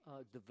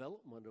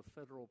development of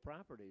federal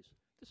properties.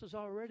 This is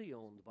already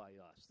owned by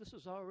us. This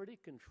is already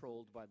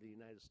controlled by the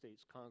United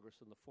States Congress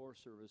and the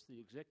Forest Service, the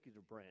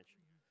executive branch.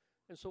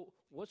 And so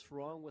what's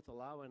wrong with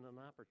allowing an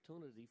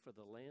opportunity for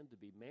the land to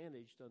be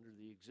managed under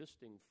the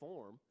existing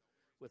form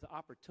with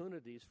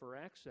opportunities for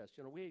access?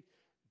 You know, we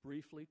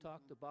briefly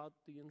talked about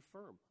the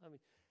infirm. I mean,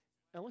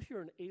 unless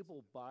you're an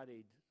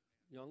able-bodied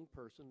young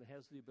person that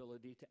has the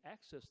ability to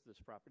access this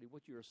property,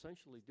 what you're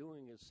essentially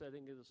doing is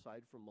setting it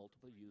aside for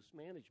multiple use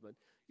management.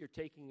 You're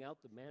taking out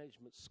the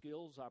management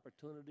skills,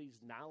 opportunities,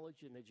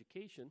 knowledge, and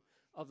education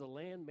of the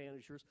land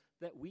managers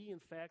that we, in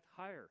fact,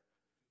 hire.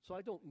 So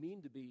I don't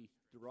mean to be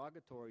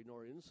derogatory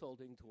nor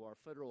insulting to our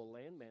federal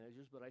land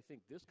managers, but I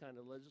think this kind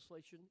of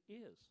legislation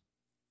is.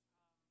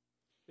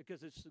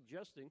 Because it's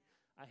suggesting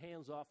a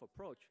hands-off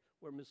approach.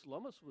 Where Ms.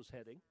 Lummis was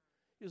heading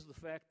is the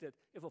fact that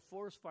if a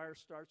forest fire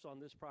starts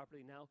on this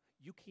property now,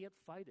 you can't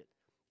fight it.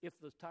 If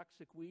the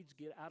toxic weeds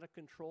get out of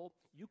control,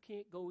 you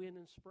can't go in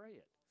and spray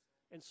it.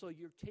 And so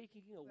you're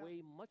taking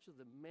away much of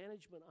the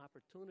management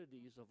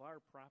opportunities of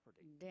our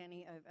property.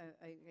 Danny,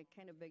 I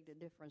kind of beg to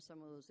differ on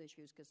some of those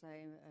issues because I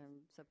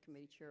am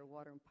Subcommittee Chair of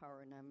Water and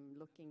Power, and I'm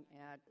looking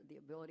at the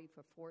ability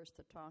for forests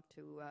to talk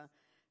to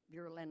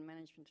Bureau of Land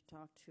Management, to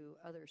talk to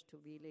others, to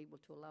be able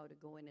to allow to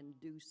go in and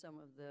do some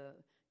of the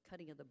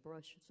cutting of the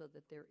brush so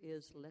that there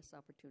is less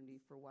opportunity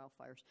for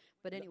wildfires.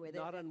 But anyway,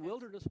 not on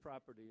wilderness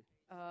property.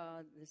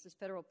 This is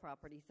federal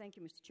property. Thank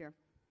you, Mr. Chair.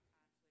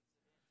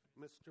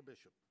 Mr.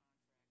 Bishop.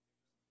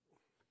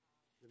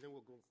 And then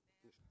we'll go.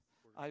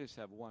 I just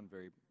have one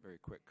very, very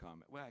quick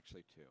comment. Well,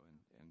 actually two.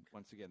 And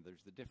once again,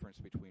 there's the difference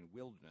between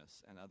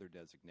wilderness and other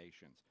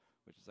designations,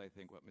 which is, I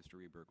think, what Mr.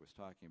 Reberg was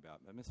talking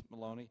about. But Ms.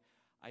 Maloney,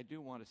 I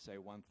do want to say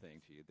one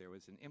thing to you. There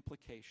was an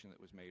implication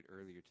that was made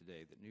earlier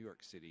today that New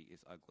York City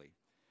is ugly.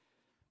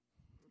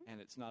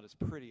 And it's not as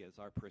pretty as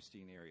our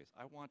pristine areas.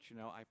 I want you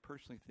to know, I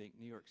personally think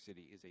New York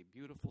City is a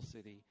beautiful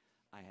city.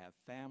 I have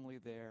family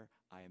there.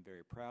 I am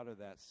very proud of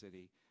that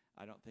city.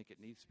 I don't think it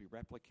needs to be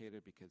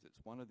replicated because it's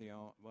one of the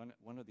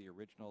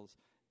originals.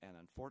 And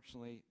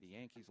unfortunately, the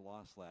Yankees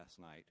lost last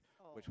night,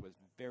 which was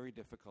very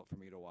difficult for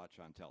me to watch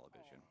on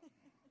television.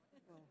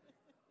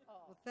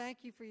 Well, thank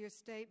you for your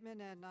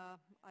statement, and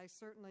I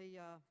certainly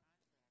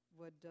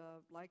would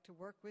like to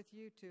work with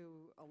you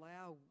to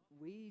allow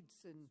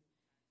weeds and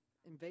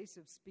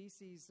invasive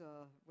species,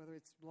 whether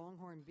it's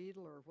longhorn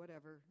beetle or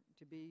whatever,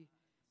 to be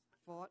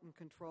fought and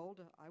controlled.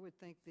 I would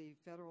think the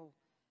federal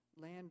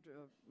land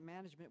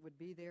management would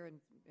be there in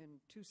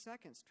 2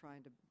 seconds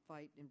trying to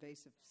fight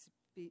invasive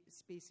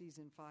species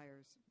and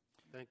fires.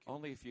 Thank you.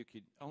 Only if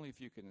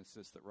you can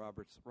insist that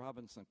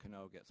Robinson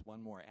Cano gets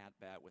one more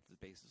at-bat with the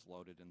bases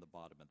loaded in the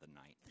bottom of the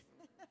ninth.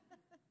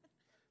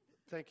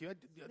 Thank you.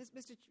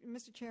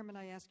 Mr. Chairman,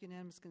 I ask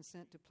unanimous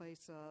consent to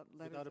place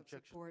letters Without of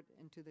objection. support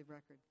into the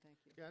record. Thank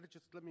you. Yeah,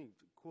 just let me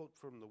quote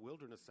from the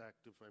Wilderness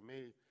Act, if I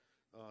may,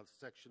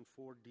 Section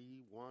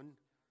 4D1.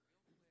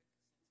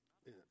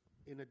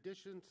 In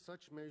addition,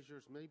 such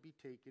measures may be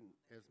taken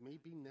as may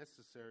be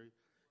necessary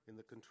in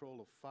the control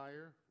of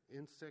fire,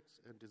 insects,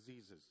 and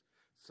diseases,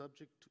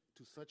 subject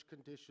to such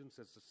conditions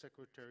as the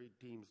Secretary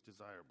deems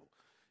desirable.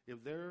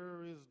 If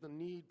there is the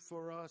need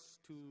for us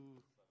to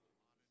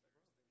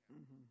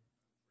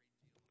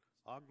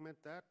augment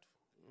that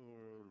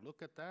or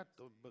look at that,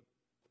 but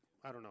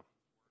I don't know.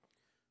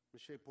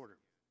 Ms. Shea Porter.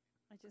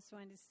 I just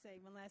wanted to say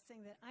one last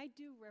thing, that I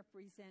do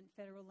represent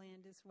federal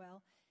land as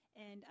well.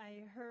 And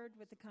I heard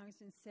what the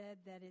congressman said,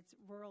 that it's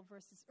rural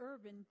versus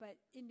urban. But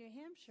in New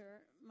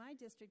Hampshire, my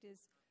district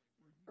is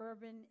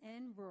urban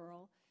and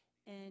rural.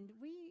 And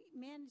we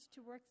managed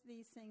to work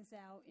these things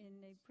out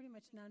in a pretty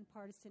much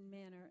nonpartisan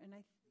manner. And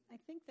I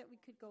think that we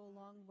could go a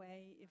long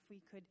way if we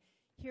could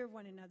hear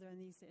one another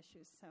on these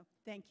issues. So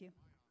thank you.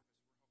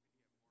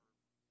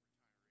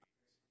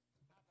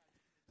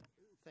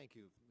 Thank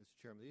you, Mr.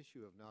 Chairman. The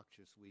issue of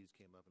noxious weeds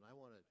came up, and I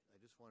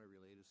just want to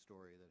relate a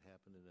story that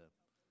happened in a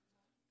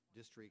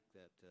district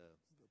that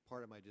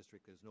part of my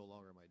district is no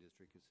longer my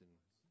district. It's in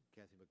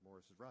Kathy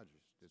McMorris's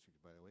Rogers district,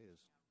 by the way.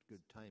 It's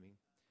good timing.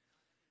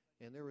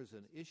 And there was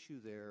an issue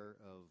there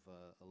of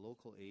a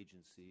local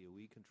agency, a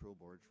weed control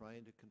board,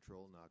 trying to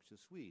control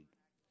noxious weed.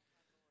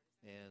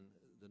 And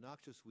the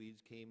noxious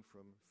weeds came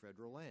from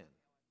federal land.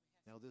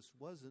 Now, this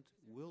wasn't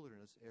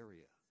wilderness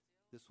area.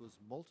 This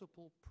was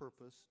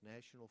multiple-purpose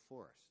national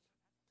forest.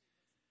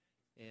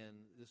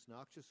 And this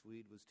noxious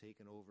weed was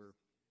taken over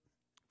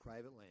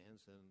private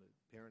lands, and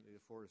apparently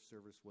the Forest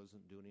Service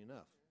wasn't doing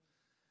enough.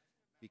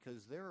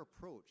 Because their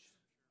approach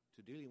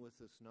to dealing with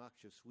this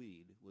noxious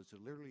weed was to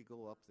literally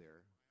go up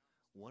there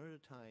one at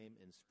a time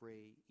and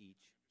spray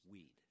each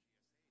weed.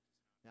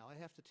 Now, I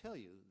have to tell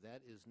you,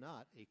 that is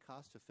not a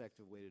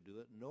cost-effective way to do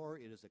it, nor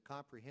it is a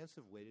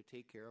comprehensive way to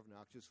take care of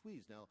noxious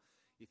weeds. Now,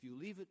 if you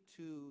leave it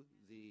to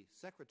the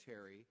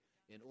secretary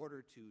in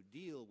order to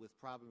deal with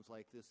problems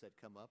like this that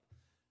come up,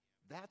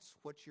 that's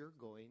what you're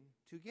going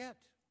to get.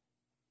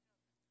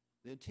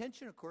 The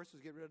intention, of course,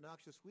 was to get rid of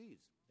noxious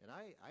weeds. And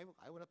I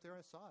went up there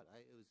and I saw it.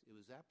 It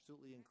was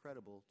absolutely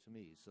incredible to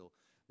me. So,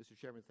 Mr.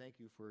 Chairman, thank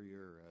you for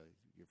your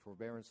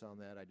forbearance on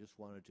that. I just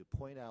wanted to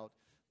point out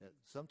that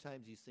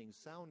sometimes these things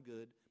sound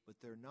good, but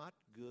they're not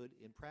good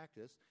in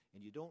practice,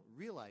 and you don't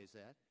realize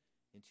that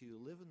until you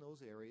live in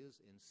those areas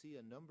and see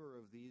a number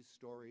of these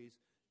stories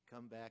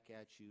come back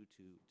at you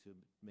to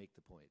make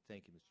the point.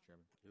 Thank you, Mr.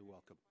 Chairman. You're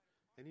welcome.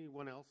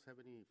 Anyone else have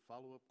any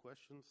follow-up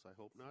questions? I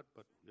hope not,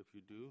 but if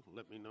you do,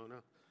 let me know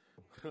now.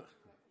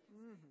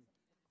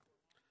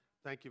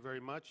 Thank you very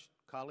much,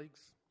 colleagues.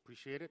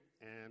 Appreciate it.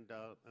 And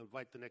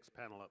invite the next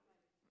panel up.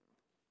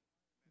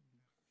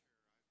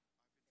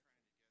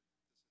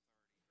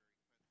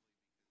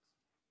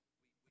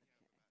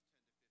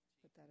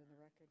 Put that in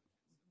the record.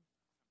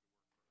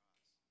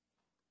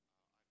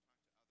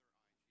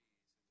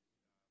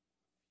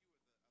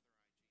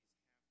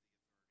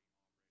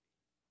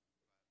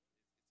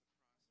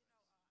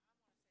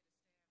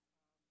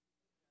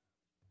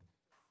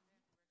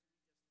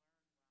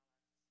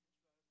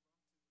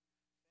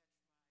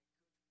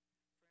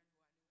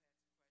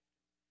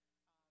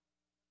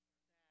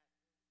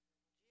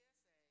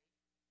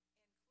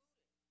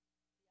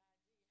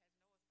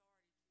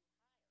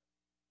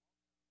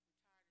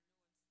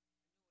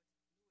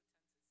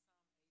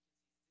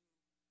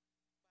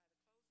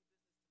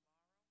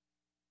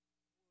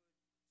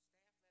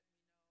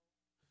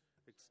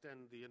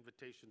 Extend the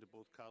invitation to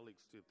both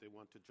colleagues to, if they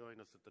want to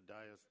join us at the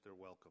dais, they're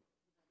welcome.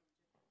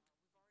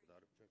 Without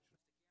objection.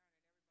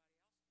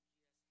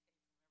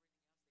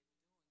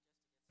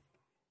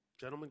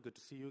 Gentlemen, good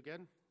to see you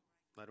again.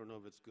 I don't know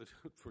if it's good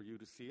for you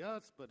to see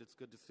us, but it's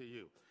good to see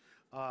you.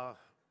 And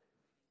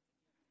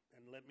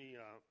let me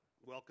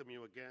welcome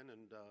you again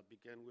and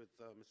begin with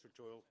Mr.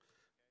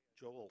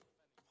 Joel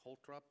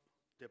Holtrop,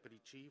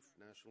 Deputy Chief,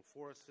 National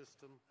Forest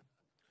System,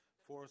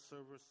 Forest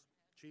Service.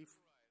 Chief,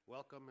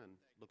 welcome and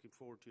looking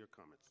forward to your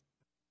comments.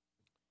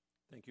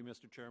 Thank you,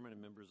 Mr. Chairman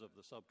and members of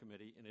the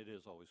subcommittee, and it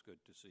is always good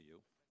to see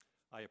you.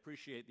 I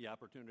appreciate the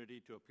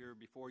opportunity to appear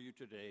before you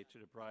today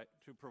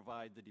to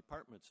provide the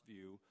department's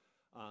view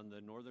on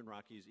the Northern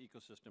Rockies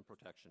Ecosystem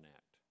Protection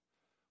Act.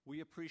 We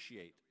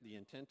appreciate the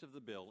intent of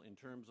the bill in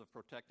terms of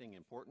protecting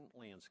important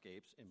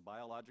landscapes and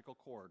biological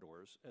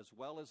corridors, as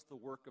well as the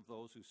work of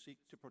those who seek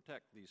to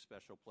protect these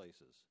special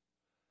places.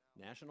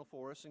 National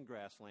forests and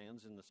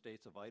grasslands in the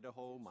states of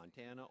Idaho,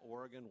 Montana,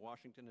 Oregon,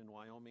 Washington, and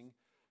Wyoming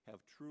have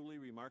truly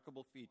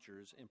remarkable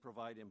features and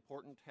provide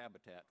important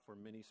habitat for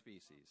many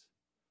species.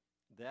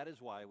 That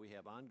is why we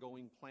have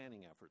ongoing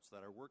planning efforts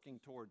that are working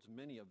towards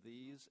many of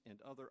these and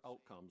other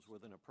outcomes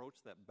with an approach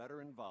that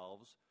better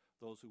involves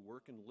those who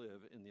work and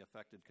live in the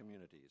affected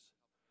communities.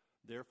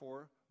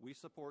 Therefore, we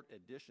support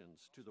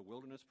additions to the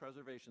Wilderness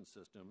Preservation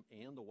System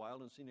and the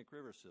Wild and Scenic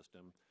River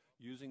System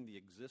using the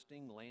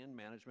existing land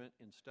management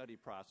and study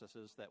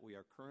processes that we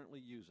are currently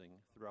using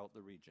throughout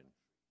the region.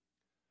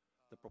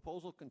 The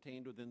proposal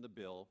contained within the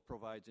bill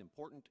provides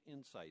important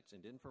insights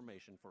and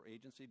information for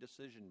agency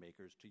decision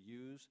makers to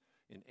use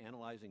in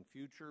analyzing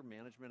future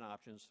management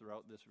options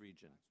throughout this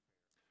region.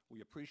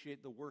 We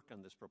appreciate the work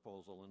on this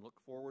proposal and look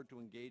forward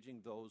to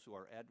engaging those who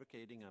are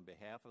advocating on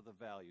behalf of the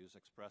values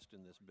expressed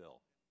in this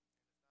bill.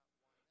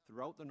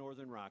 Throughout the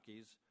Northern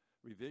Rockies,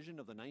 revision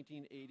of the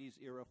 1980s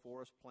era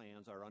forest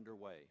plans are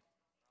underway.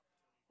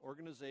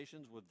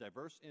 Organizations with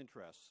diverse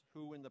interests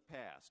who in the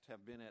past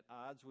have been at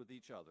odds with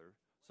each other,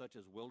 such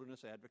as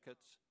wilderness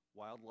advocates,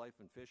 wildlife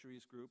and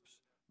fisheries groups,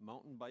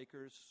 mountain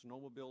bikers,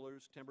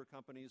 snowmobilers, timber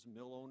companies,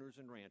 mill owners,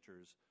 and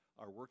ranchers,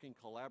 are working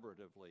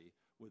collaboratively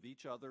with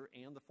each other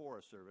and the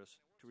Forest Service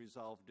to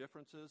resolve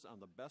differences on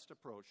the best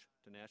approach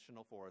to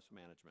national forest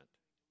management.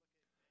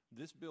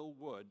 This bill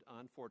would,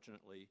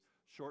 unfortunately,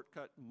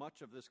 shortcut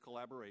much of this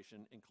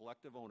collaboration and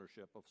collective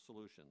ownership of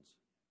solutions.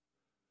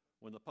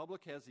 When the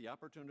public has the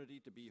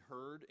opportunity to be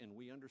heard and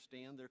we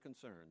understand their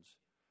concerns,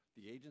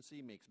 the agency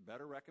makes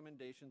better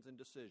recommendations and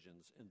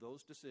decisions, and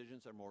those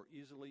decisions are more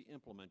easily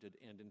implemented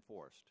and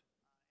enforced.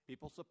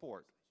 People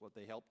support what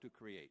they help to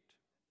create.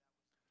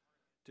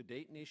 To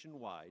date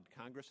nationwide,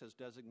 Congress has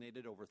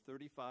designated over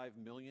 35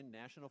 million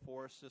National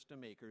Forest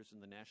System acres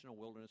in the National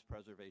Wilderness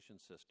Preservation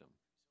System.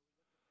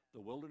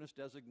 The wilderness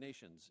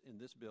designations in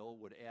this bill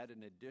would add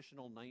an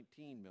additional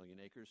 19 million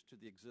acres to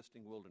the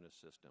existing wilderness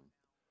system.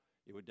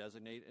 It would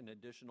designate an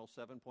additional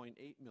 7.8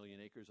 million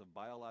acres of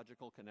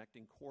biological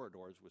connecting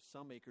corridors, with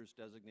some acres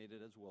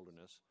designated as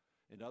wilderness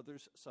and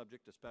others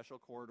subject to special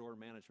corridor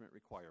management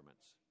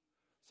requirements.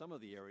 Some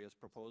of the areas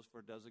proposed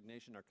for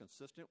designation are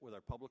consistent with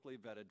our publicly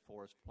vetted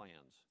forest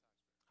plans.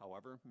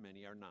 However,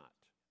 many are not.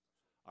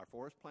 Our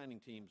forest planning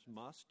teams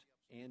must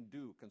and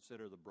do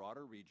consider the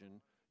broader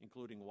region,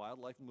 including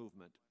wildlife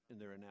movement, in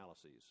their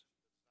analyses.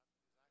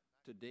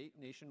 To date,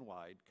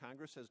 nationwide,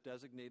 Congress has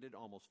designated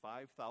almost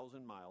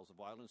 5,000 miles of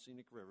wild and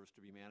scenic rivers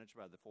to be managed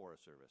by the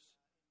Forest Service.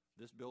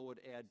 This bill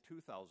would add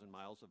 2,000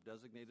 miles of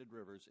designated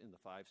rivers in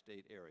the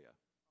 5-state area.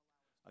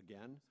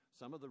 Again,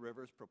 some of the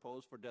rivers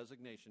proposed for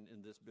designation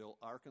in this bill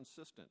are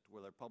consistent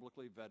with our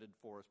publicly vetted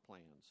forest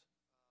plans.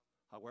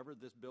 However,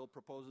 this bill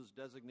proposes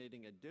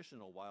designating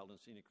additional wild and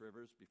scenic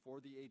rivers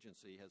before the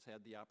agency has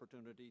had the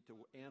opportunity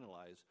to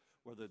analyze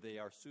whether they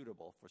are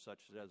suitable for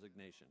such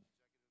designation.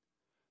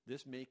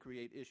 This may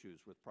create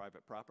issues with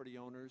private property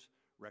owners,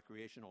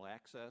 recreational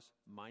access,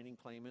 mining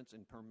claimants,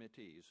 and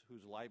permittees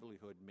whose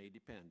livelihood may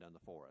depend on the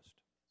forest.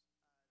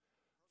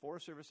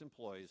 Forest Service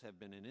employees have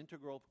been an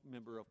integral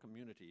member of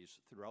communities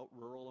throughout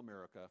rural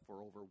America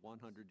for over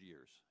 100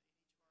 years.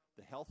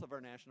 The health of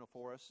our national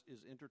forests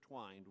is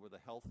intertwined with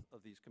the health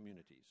of these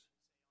communities.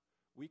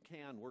 We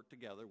can work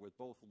together with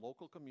both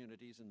local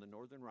communities in the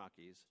Northern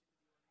Rockies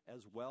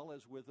as well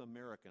as with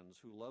Americans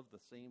who love the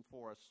same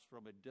forests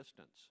from a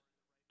distance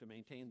to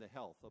maintain the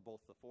health of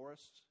both the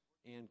forests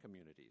and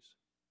communities.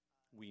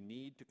 We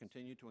need to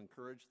continue to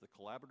encourage the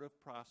collaborative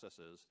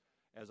processes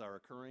as are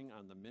occurring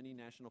on the many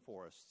national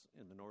forests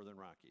in the Northern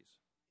Rockies.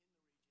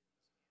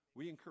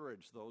 We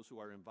encourage those who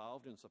are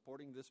involved in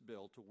supporting this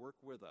bill to work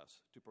with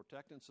us to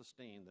protect and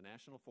sustain the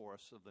national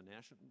forests of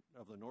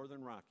the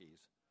Northern Rockies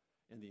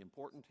and the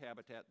important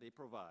habitat they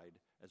provide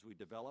as we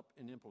develop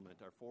and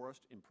implement our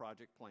forest and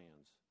project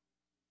plans.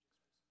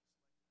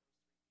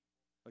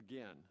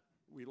 Again,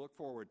 we look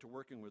forward to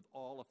working with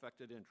all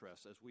affected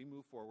interests as we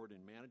move forward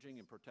in managing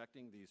and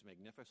protecting these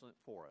magnificent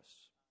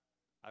forests.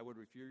 I would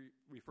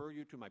refer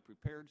you to my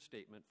prepared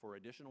statement for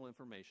additional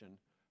information,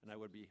 and I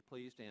would be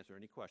pleased to answer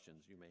any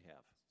questions you may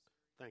have.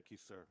 Thank you,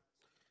 sir.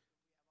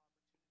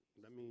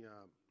 Let me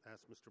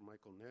ask Mr.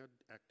 Michael Ned,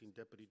 Acting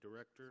Deputy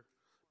Director,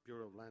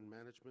 Bureau of Land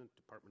Management,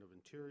 Department of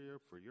Interior,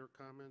 for your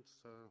comments.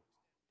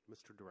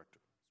 Mr.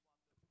 Director.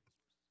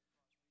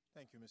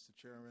 Thank you, Mr.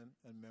 Chairman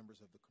and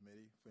members of the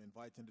committee, for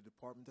inviting the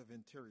Department of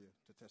Interior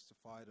to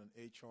testify on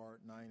H.R.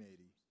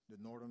 980, the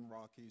Northern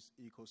Rockies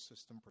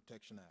Ecosystem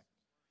Protection Act.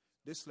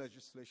 This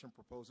legislation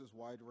proposes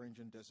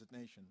wide-ranging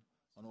designation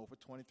on over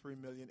 23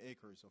 million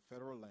acres of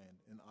federal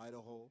land in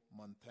Idaho,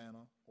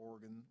 Montana,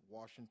 Oregon,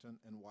 Washington,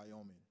 and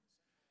Wyoming.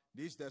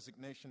 These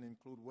designations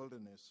include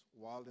wilderness,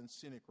 wild and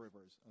scenic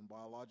rivers, and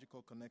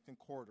biological connecting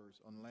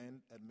corridors on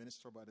land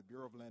administered by the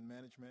Bureau of Land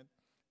Management,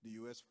 the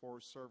U.S.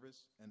 Forest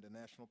Service, and the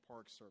National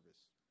Park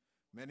Service.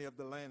 Many of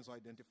the lands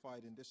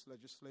identified in this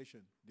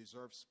legislation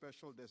deserve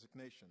special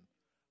designation.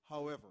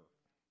 However,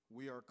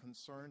 we are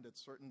concerned that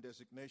certain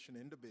designation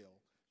in the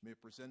bill may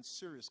present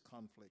serious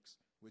conflicts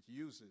with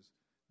uses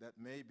that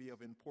may be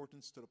of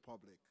importance to the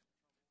public.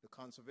 The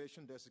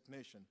conservation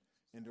designation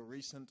in the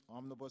recent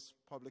Omnibus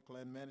Public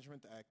Land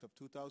Management Act of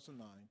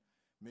 2009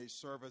 may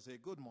serve as a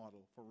good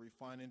model for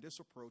refining this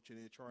approach in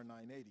H.R.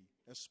 980,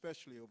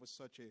 especially over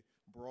such a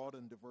broad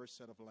and diverse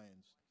set of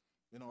lands.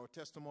 In our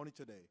testimony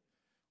today,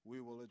 we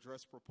will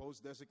address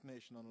proposed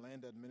designation on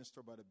land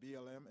administered by the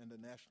BLM and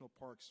the National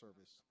Park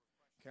Service.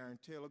 Karen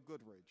Taylor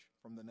Goodridge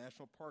from the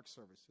National Park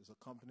Service is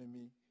accompanying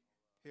me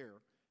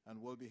here and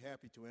will be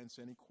happy to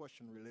answer any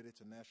question related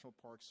to National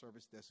Park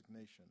Service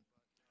designation.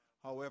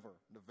 However,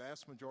 the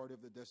vast majority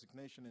of the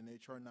designation in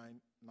H.R.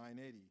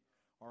 980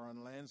 are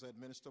on lands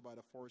administered by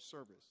the Forest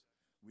Service.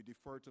 We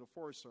defer to the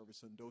Forest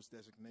Service in those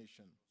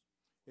designations.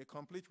 A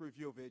complete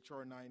review of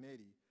H.R.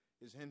 980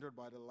 is hindered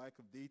by the lack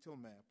of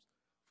detailed maps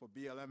for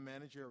BLM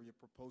managed area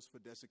proposed for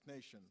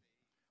designation.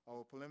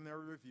 Our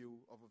preliminary review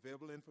of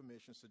available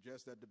information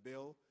suggests that the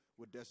bill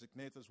would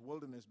designate as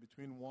wilderness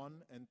between 1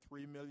 and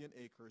 3 million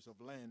acres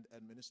of land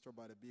administered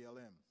by the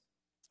BLM.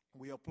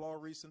 We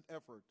applaud recent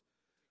effort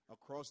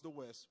across the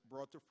West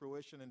brought to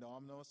fruition in the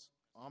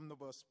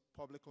Omnibus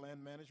Public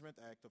Land Management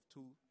Act of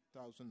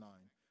 2009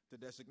 to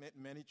designate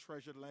many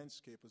treasured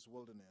landscapes as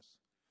wilderness.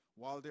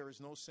 While there is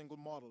no single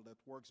model that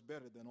works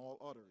better than all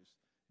others,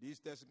 these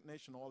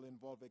designations all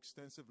involve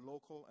extensive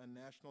local and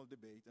national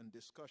debate and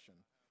discussion,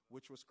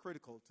 which was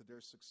critical to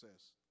their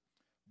success.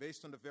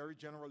 Based on the very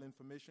general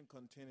information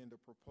contained in the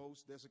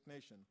proposed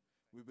designation,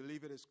 we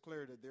believe it is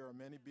clear that there are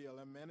many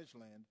BLM-managed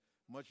land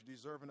much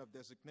deserving of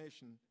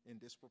designation in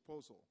this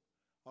proposal.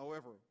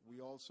 However,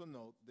 we also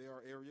note there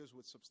are areas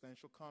with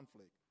substantial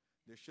conflict.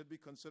 They should be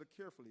considered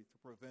carefully to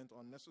prevent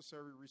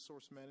unnecessary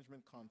resource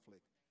management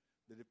conflict.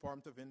 The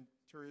Department of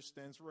Interior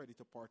stands ready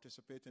to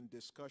participate in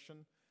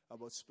discussion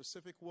about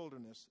specific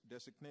wilderness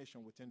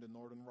designation within the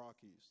Northern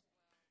Rockies.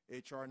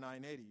 H.R.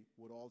 980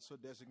 would also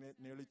designate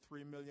nearly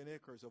 3 million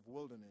acres of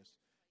wilderness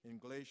in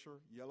Glacier,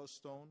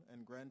 Yellowstone,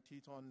 and Grand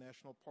Teton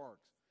National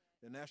Parks.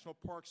 The National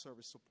Park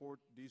Service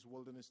supports these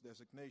wilderness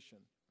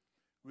designations.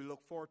 We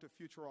look forward to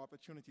future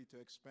opportunity to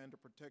expand the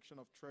protection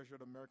of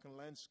treasured American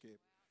landscape,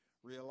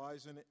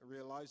 realizing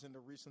the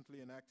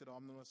recently enacted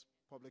Omnibus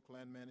Public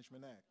Land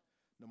Management Act.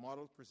 The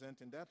model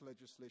presented in that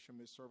legislation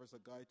may serve as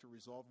a guide to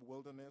resolve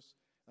wilderness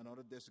and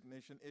other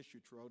designation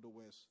issues throughout the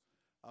West.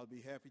 I'll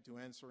be happy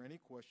to answer any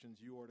questions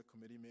you or the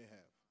committee may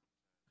have.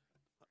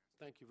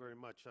 Thank you very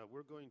much.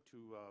 We're going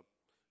to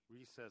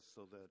recess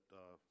so that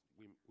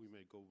we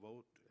may go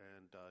vote,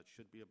 and it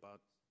should be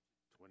about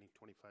 20,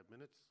 25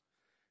 minutes.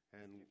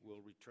 And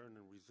we'll return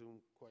and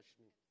resume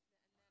questioning.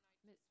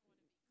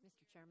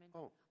 Mr. Chairman.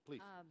 Oh,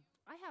 please.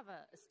 I have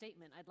a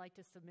statement I'd like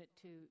to submit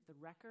to the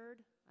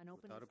record, an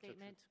opening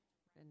statement,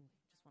 and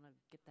just want to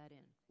get that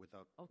in.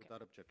 Without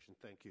objection.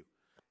 Thank you.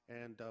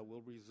 And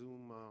we'll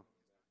resume.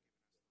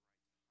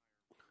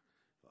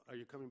 Are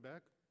you coming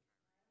back?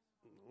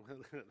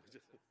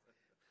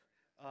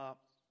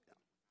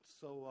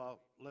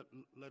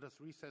 Let us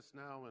recess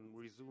now and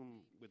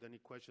resume with any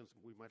questions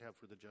we might have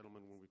for the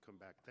gentleman when we come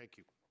back. Thank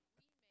you.